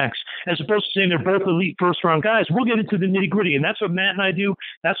quarterbacks, as opposed to saying they're both elite first-round guys. We'll get into the nitty-gritty, and that's what Matt and I do.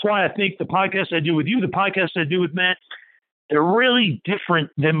 That's why I think the podcast I do with you, the podcast I do with Matt, they're really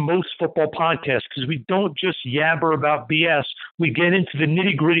different than most football podcasts because we don't just yabber about BS. We get into the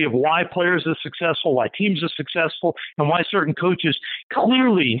nitty-gritty of why players are successful, why teams are successful, and why certain coaches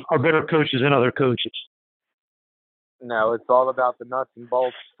clearly are better coaches than other coaches. No, it's all about the nuts and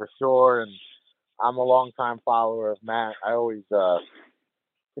bolts for sure, and I'm a longtime follower of Matt. I always,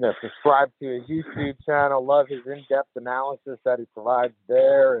 subscribe to his YouTube channel, love his in-depth analysis that he provides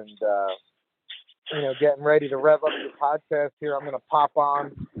there, and, getting ready to rev up the podcast here. I'm going to pop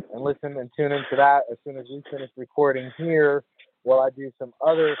on and listen and tune into that as soon as we finish recording here, while I do some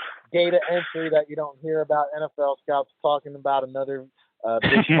other data entry that you don't hear about NFL scouts talking about, another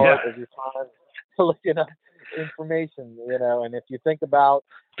big part of your time looking up information, and if you think about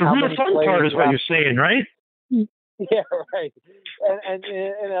the real fun part is what you're saying, right? Yeah, right. And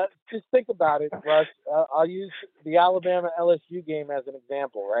just think about it, Russ. I'll use the Alabama-LSU game as an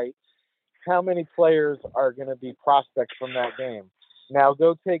example, right? How many players are going to be prospects from that game? Now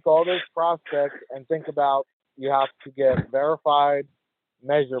go take all those prospects and think about, you have to get verified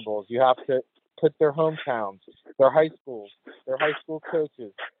measurables. You have to put their hometowns, their high schools, their high school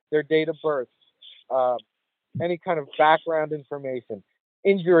coaches, their date of birth, any kind of background information,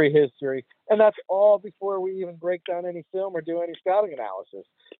 injury history, and that's all before we even break down any film or do any scouting analysis.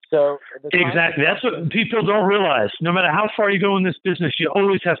 So exactly, that's what people don't realize. No matter how far you go in this business, you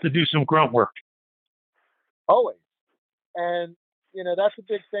always have to do some grunt work. Always. And that's a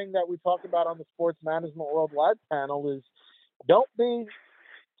big thing that we talk about on the Sports Management Worldwide panel is don't be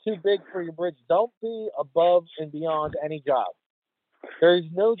too big for your britches. Don't be above and beyond any job. There is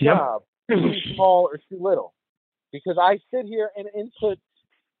no job too small or too little. Because I sit here and input,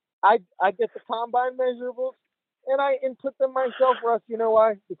 I get the combine measurables, and I input them myself, Russ. You know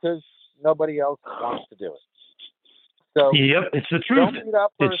why? Because nobody else wants to do it. So yep, it's the truth.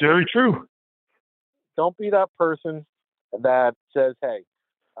 It's very true. Don't be that person that says, hey,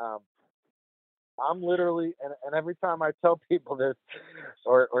 I'm literally, and every time I tell people this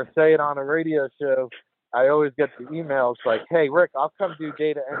or say it on a radio show, I always get the emails like, hey, Rick, I'll come do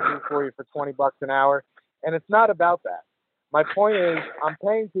data entry for you for $20 an hour. And it's not about that. My point is I'm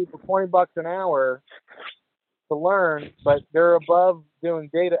paying people $20 an hour to learn, but they're above doing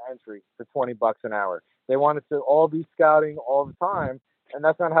data entry for $20 an hour. They want it to all be scouting all the time, and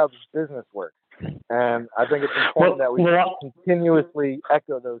that's not how this business works. And I think it's important that we continuously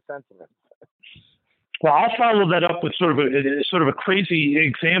echo those sentiments. Well, I'll follow that up with sort of a crazy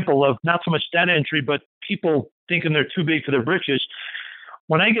example of not so much data entry, but people thinking they're too big for their britches.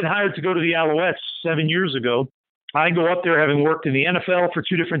 When I get hired to go to the Alouettes 7 years ago, I go up there having worked in the NFL for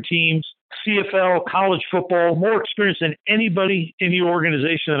 2 different teams, CFL, college football, more experience than anybody in the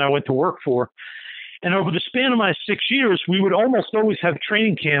organization that I went to work for. And over the span of my 6 years, we would almost always have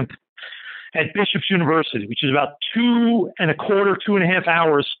training camp at Bishop's University, which is about 2.25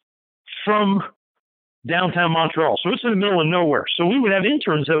 hours from downtown Montreal. So it's in the middle of nowhere. So we would have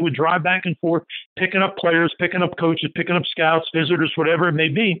interns that would drive back and forth, picking up players, picking up coaches, picking up scouts, visitors, whatever it may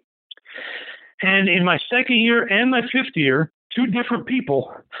be. And in my second year and my fifth year, 2 different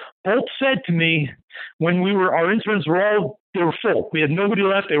people both said to me when our interns they were full. We had nobody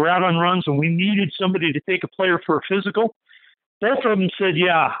left. They were out on runs and we needed somebody to take a player for a physical. Both of them said,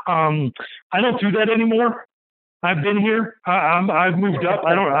 I don't do that anymore. I've been here. I've moved up.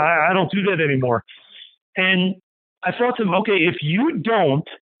 I don't do that anymore. And I thought to them, okay, if you don't,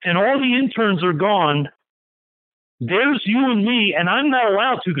 and all the interns are gone, there's you and me, and I'm not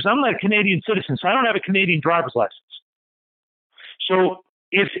allowed to because I'm not a Canadian citizen, so I don't have a Canadian driver's license. So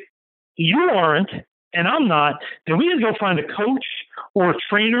if you aren't, and I'm not, then we have to go find a coach or a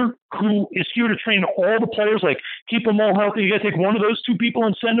trainer who is here to train all the players, like keep them all healthy. You got to take one of those 2 people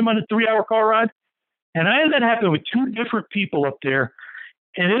and send them on a 3-hour car ride. And I had that happen with 2 different people up there.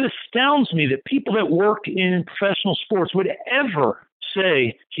 And it astounds me that people that work in professional sports would ever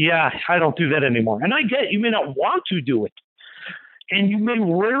say, I don't do that anymore. And I get you may not want to do it, and you may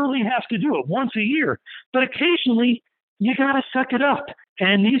rarely have to do it once a year, but occasionally you got to suck it up.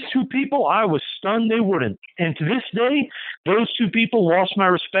 And these 2 people, I was stunned they wouldn't. And to this day, those 2 people lost my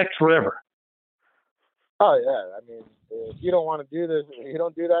respect forever. Oh, yeah. I mean, if you don't want to do this, you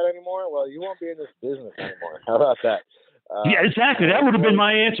don't do that anymore, well, you won't be in this business anymore. How about that? Yeah, exactly. That would have been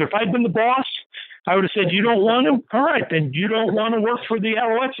my answer. If I'd been the boss, I would have said, you don't want to? All right, then you don't want to work for the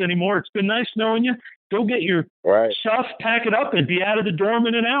Alouettes anymore. It's been nice knowing you. Go get your stuff, pack it up, and be out of the dorm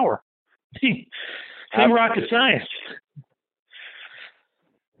in an hour. Ain't rocket science.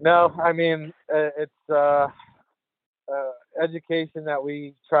 No, I mean, it's education that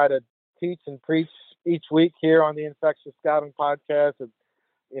we try to teach and preach each week here on the Infectious Scouting Podcast. And,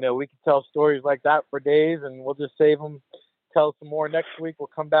 we can tell stories like that for days, and we'll just save them, tell some more next week. We'll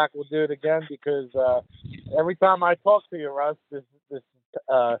come back, we'll do it again, because every time I talk to you, Russ, this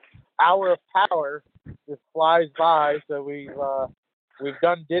hour of power just flies by. So we've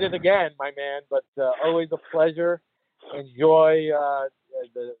did it again, my man, but always a pleasure. Enjoy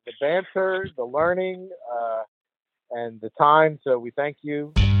the banter, the learning, and the time. So we thank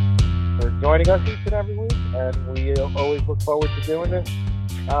you for joining us each and every week, and we always look forward to doing this.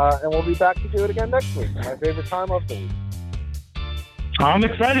 And we'll be back to do it again next week. My favorite time of the week. I'm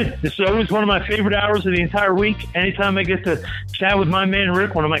excited. This is always one of my favorite hours of the entire week. Anytime I get to chat with my man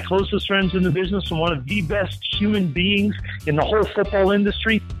Rick, one of my closest friends in the business and one of the best human beings in the whole football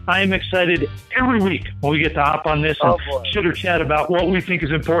industry, I am excited every week when we get to hop on this and chitter chat about what we think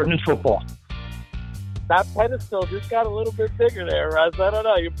is important in football. that pedestal just got a little bit bigger there, Russ. I don't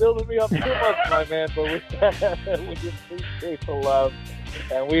know. You're building me up too much, my man. But we appreciate the love,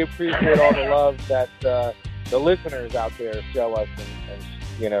 and we appreciate all the love that the listeners out there show us, and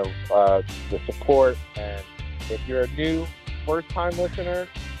the support. And if you're a new first-time listener,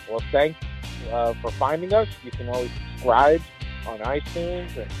 well, thanks for finding us. You can always subscribe on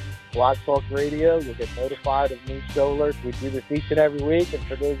iTunes and Blog Talk Radio. You'll get notified of new show alerts. We do this each and every week, and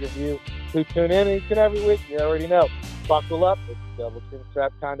for those of you who tune in each and every week, you already know. Buckle up. It's double chin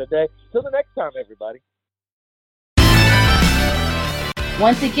strap kind of day. Till the next time, everybody.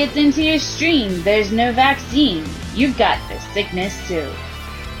 Once it gets into your stream, there's no vaccine. You've got the sickness too.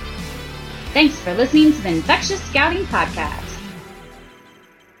 Thanks for listening to the Infectious Scouting Podcast.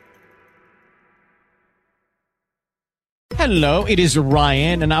 Hello, it is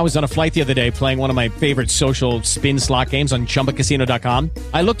Ryan, and I was on a flight the other day playing one of my favorite social spin slot games on ChumbaCasino.com.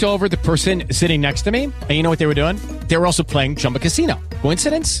 I looked over at the person sitting next to me, and you know what they were doing? They were also playing Chumba Casino.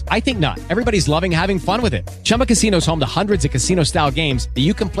 Coincidence? I think not. Everybody's loving having fun with it. Chumba Casino is home to hundreds of casino-style games that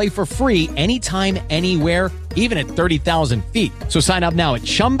you can play for free anytime, anywhere, even at 30,000 feet. So sign up now at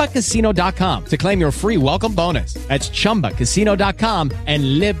ChumbaCasino.com to claim your free welcome bonus. That's ChumbaCasino.com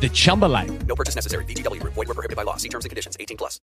and live the Chumba life. No purchase necessary. VGW. Void where prohibited by law. See terms and conditions. 18+.